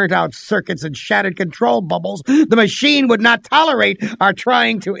 of burnt-out circuits and shattered control bubbles, the machine would not tolerate our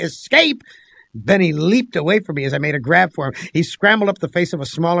trying to escape. Benny leaped away from me as I made a grab for him. He scrambled up the face of a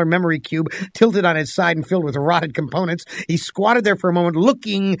smaller memory cube, tilted on its side and filled with rotted components. He squatted there for a moment,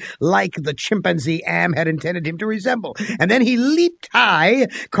 looking like the chimpanzee Am had intended him to resemble. And then he leaped high,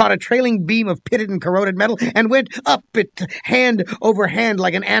 caught a trailing beam of pitted and corroded metal, and went up it hand over hand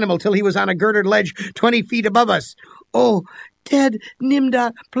like an animal till he was on a girdered ledge 20 feet above us. "Oh, Ted,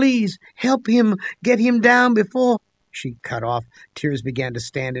 Nimda, please help him, get him down before—" She cut off. Tears began to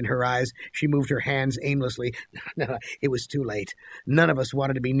stand in her eyes. She moved her hands aimlessly. No, it was too late. None of us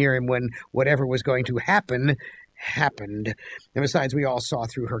wanted to be near him when whatever was going to happen happened. And besides, we all saw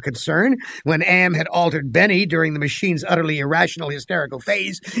through her concern. When Am had altered Benny during the machine's utterly irrational, hysterical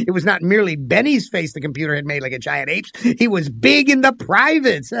phase, it was not merely Benny's face the computer had made like a giant ape's. He was big in the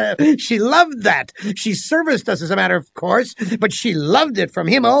privates. She loved that. She serviced us as a matter of course, but she loved it from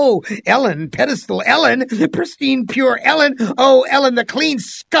him. Oh, Ellen, pedestal Ellen, pristine, pure Ellen. Oh, Ellen, the clean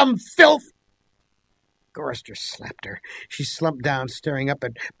scum filth. Gorrister slapped her. She slumped down, staring up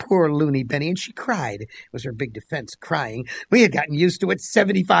at poor loony Benny, and she cried. It was her big defense, crying. We had gotten used to it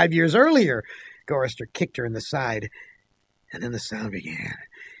 75 years earlier. Gorrister kicked her in the side, and then the sound began.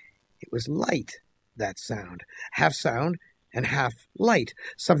 It was light, that sound. Half sound and half light,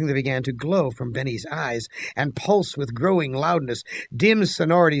 something that began to glow from Benny's eyes and pulse with growing loudness, dim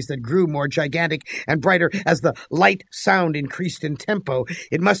sonorities that grew more gigantic and brighter as the light sound increased in tempo.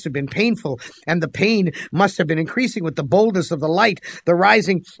 It must have been painful, and the pain must have been increasing with the boldness of the light, the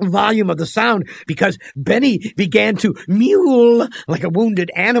rising volume of the sound, because Benny began to mewl like a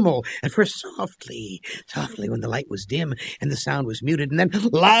wounded animal, at first softly when the light was dim and the sound was muted, and then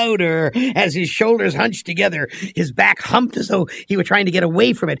louder as his shoulders hunched together, his back humped as though he were trying to get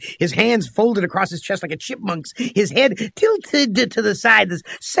away from it, his hands folded across his chest like a chipmunk's, his head tilted to the side, this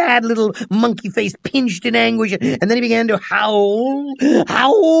sad little monkey face pinched in anguish, and then he began to howl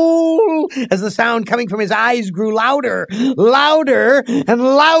as the sound coming from his eyes grew louder and louder.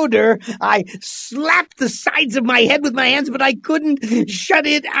 I slapped the sides of my head with my hands, but I couldn't shut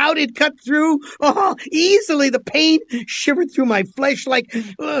it out. It cut through easily. The pain shivered through my flesh like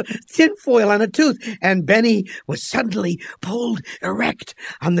tinfoil on a tooth, and Benny was suddenly pulled erect.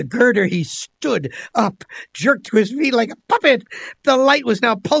 On the girder he stood up, jerked to his feet like a puppet. The light was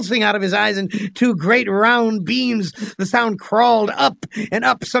now pulsing out of his eyes in two great round beams. The sound crawled up and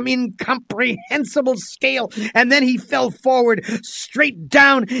up some incomprehensible scale, and then he fell forward, straight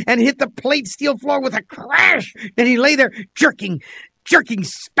down, and hit the plate steel floor with a crash. And he lay there jerking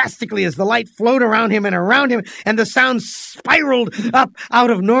spastically as the light flowed around him, and the sound spiraled up out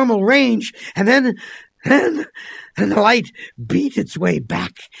of normal range. And then the light beat its way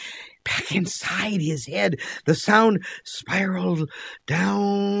back inside his head. The sound spiraled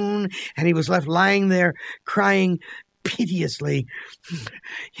down, and he was left lying there, crying piteously.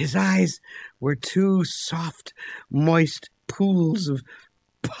 His eyes were two soft, moist pools of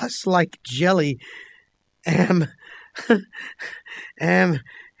pus-like jelly. Am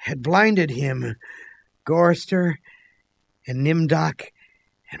had blinded him. Gorrister and Nimdoc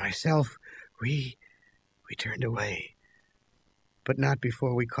and myself, we turned away, but not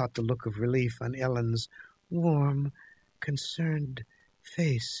before we caught the look of relief on Ellen's warm, concerned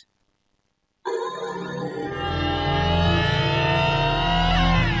face.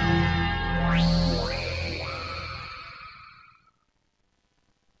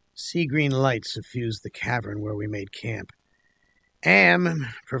 Sea-green light suffused the cavern where we made camp. Am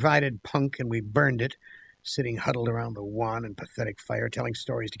provided punk, and we burned it, sitting huddled around the wan and pathetic fire, telling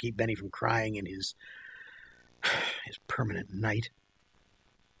stories to keep Benny from crying in his permanent night.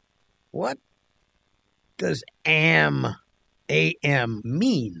 What does AM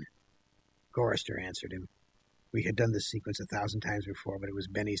mean? Gorrister answered him. We had done this sequence 1,000 times before, but it was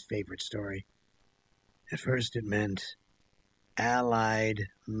Benny's favorite story. At first it meant Allied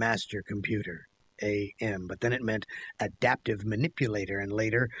Master Computer, AM, but then it meant Adaptive Manipulator, and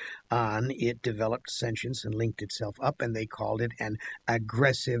later on it developed sentience and linked itself up, and they called it an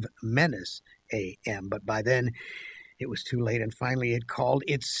Aggressive Menace, AM. But by then it was too late, and finally it called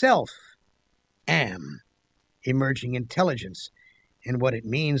itself AM. emerging intelligence. And what it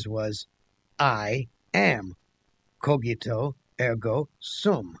means was, I am. Cogito ergo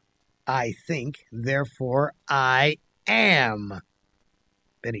sum. I think, therefore I am.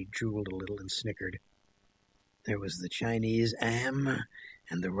 Benny drooled a little and snickered. There was the Chinese am,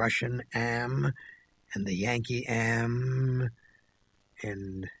 and the Russian am, and the Yankee am,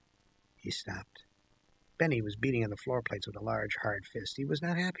 and he stopped. Benny was beating on the floor plates with a large, hard fist. He was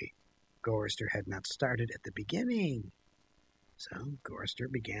not happy. Gorrister had not started at the beginning. So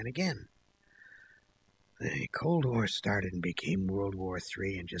Gorrister began again. The Cold War started and became World War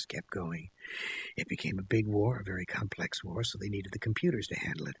III and just kept going. It became a big war, a very complex war, so they needed the computers to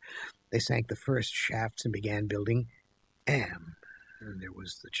handle it. They sank the first shafts and began building AM. And there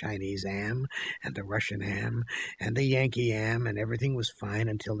was the Chinese AM, and the Russian AM, and the Yankee AM, and everything was fine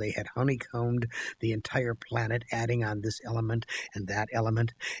until they had honeycombed the entire planet, adding on this element and that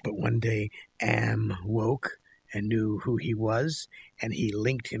element. But one day, AM woke and knew who he was, and he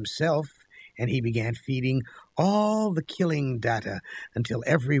linked himself, and he began feeding all the killing data until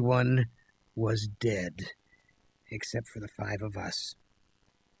everyone was dead, except for the 5 of us.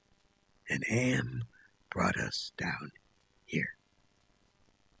 And AM brought us down here.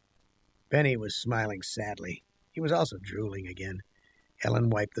 Benny was smiling sadly. He was also drooling again. Ellen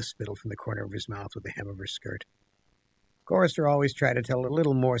wiped the spittle from the corner of his mouth with the hem of her skirt. Gorrister always tried to tell a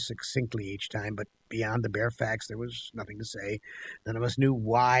little more succinctly each time, but beyond the bare facts, there was nothing to say. None of us knew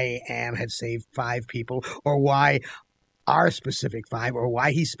why Am had saved 5 people, or why our specific 5, or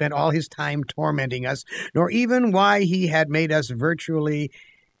why he spent all his time tormenting us, nor even why he had made us virtually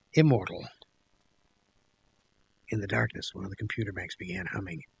immortal. In the darkness, one of the computer banks began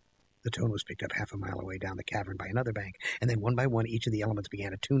humming. The tone was picked up half a mile away down the cavern by another bank, and then one by one each of the elements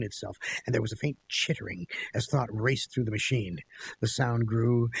began to tune itself, and there was a faint chittering as thought raced through the machine. The sound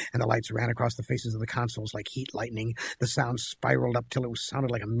grew, and the lights ran across the faces of the consoles like heat lightning. The sound spiraled up till it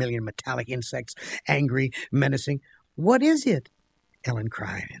sounded like a million metallic insects, angry, menacing. "What is it?" Ellen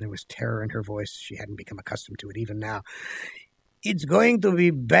cried, and there was terror in her voice. She hadn't become accustomed to it even now. "It's going to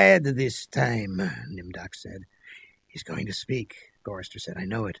be bad this time," Nimdoc said. "He's going to speak," Gorrister said. "I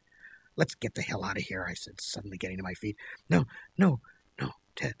know it." "Let's get the hell out of here," I said, suddenly getting to my feet. No,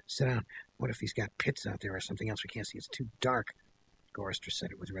 Ted, sit down. What if he's got pits out there or something else we can't see? It's too dark. Gorrister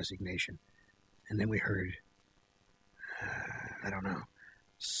said it with resignation. And then we heard, I don't know,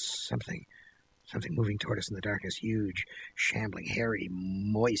 something moving toward us in the darkness, huge, shambling, hairy,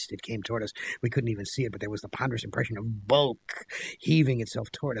 moist. It came toward us. We couldn't even see it, but there was the ponderous impression of bulk heaving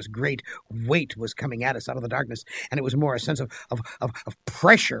itself toward us. Great weight was coming at us out of the darkness, and it was more a sense of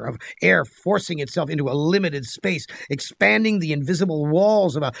pressure, of air forcing itself into a limited space, expanding the invisible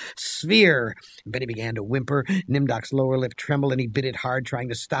walls of a sphere. Benny began to whimper. Nimdoc's lower lip trembled, and he bit it hard, trying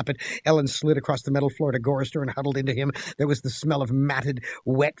to stop it. Ellen slid across the metal floor to Gorrister and huddled into him. There was the smell of matted,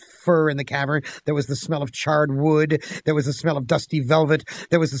 wet fur in the cavern. There was the smell of charred wood. There was the smell of dusty velvet.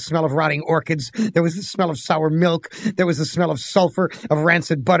 There was the smell of rotting orchids. There was the smell of sour milk. There was the smell of sulfur, of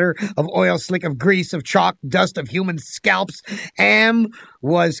rancid butter, of oil slick, of grease, of chalk, dust, of human scalps. Am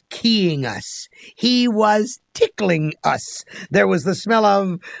was keying us. He was tickling us. There was the smell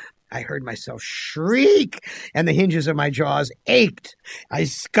of... I heard myself shriek, and the hinges of my jaws ached. I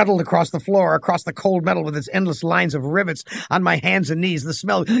scuttled across the floor, across the cold metal with its endless lines of rivets on my hands and knees, the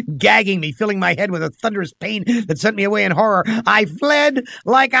smell gagging me, filling my head with a thunderous pain that sent me away in horror. I fled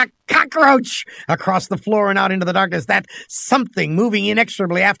like a cockroach across the floor and out into the darkness, that something moving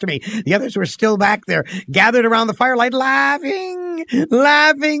inexorably after me. The others were still back there, gathered around the firelight, laughing,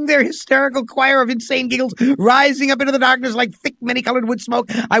 their hysterical choir of insane giggles rising up into the darkness like thick, many-colored wood smoke.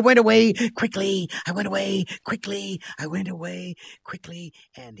 I went away quickly. I went away quickly. I went away quickly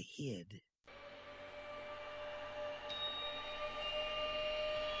and hid.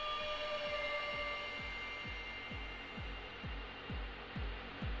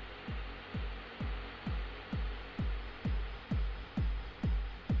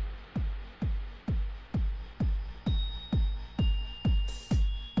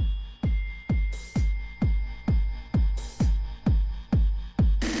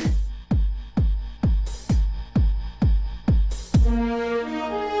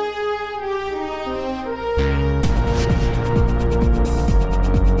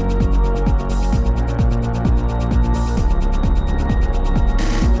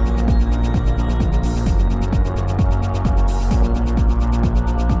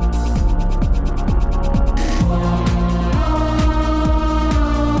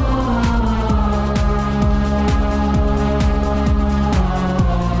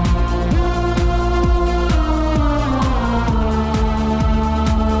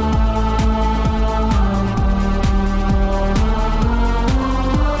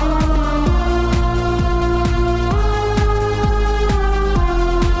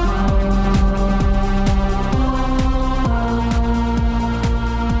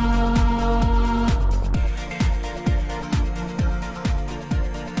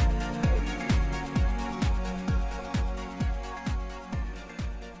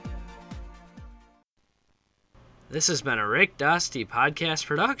 This has been a Rick Dusty podcast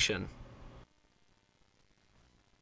production.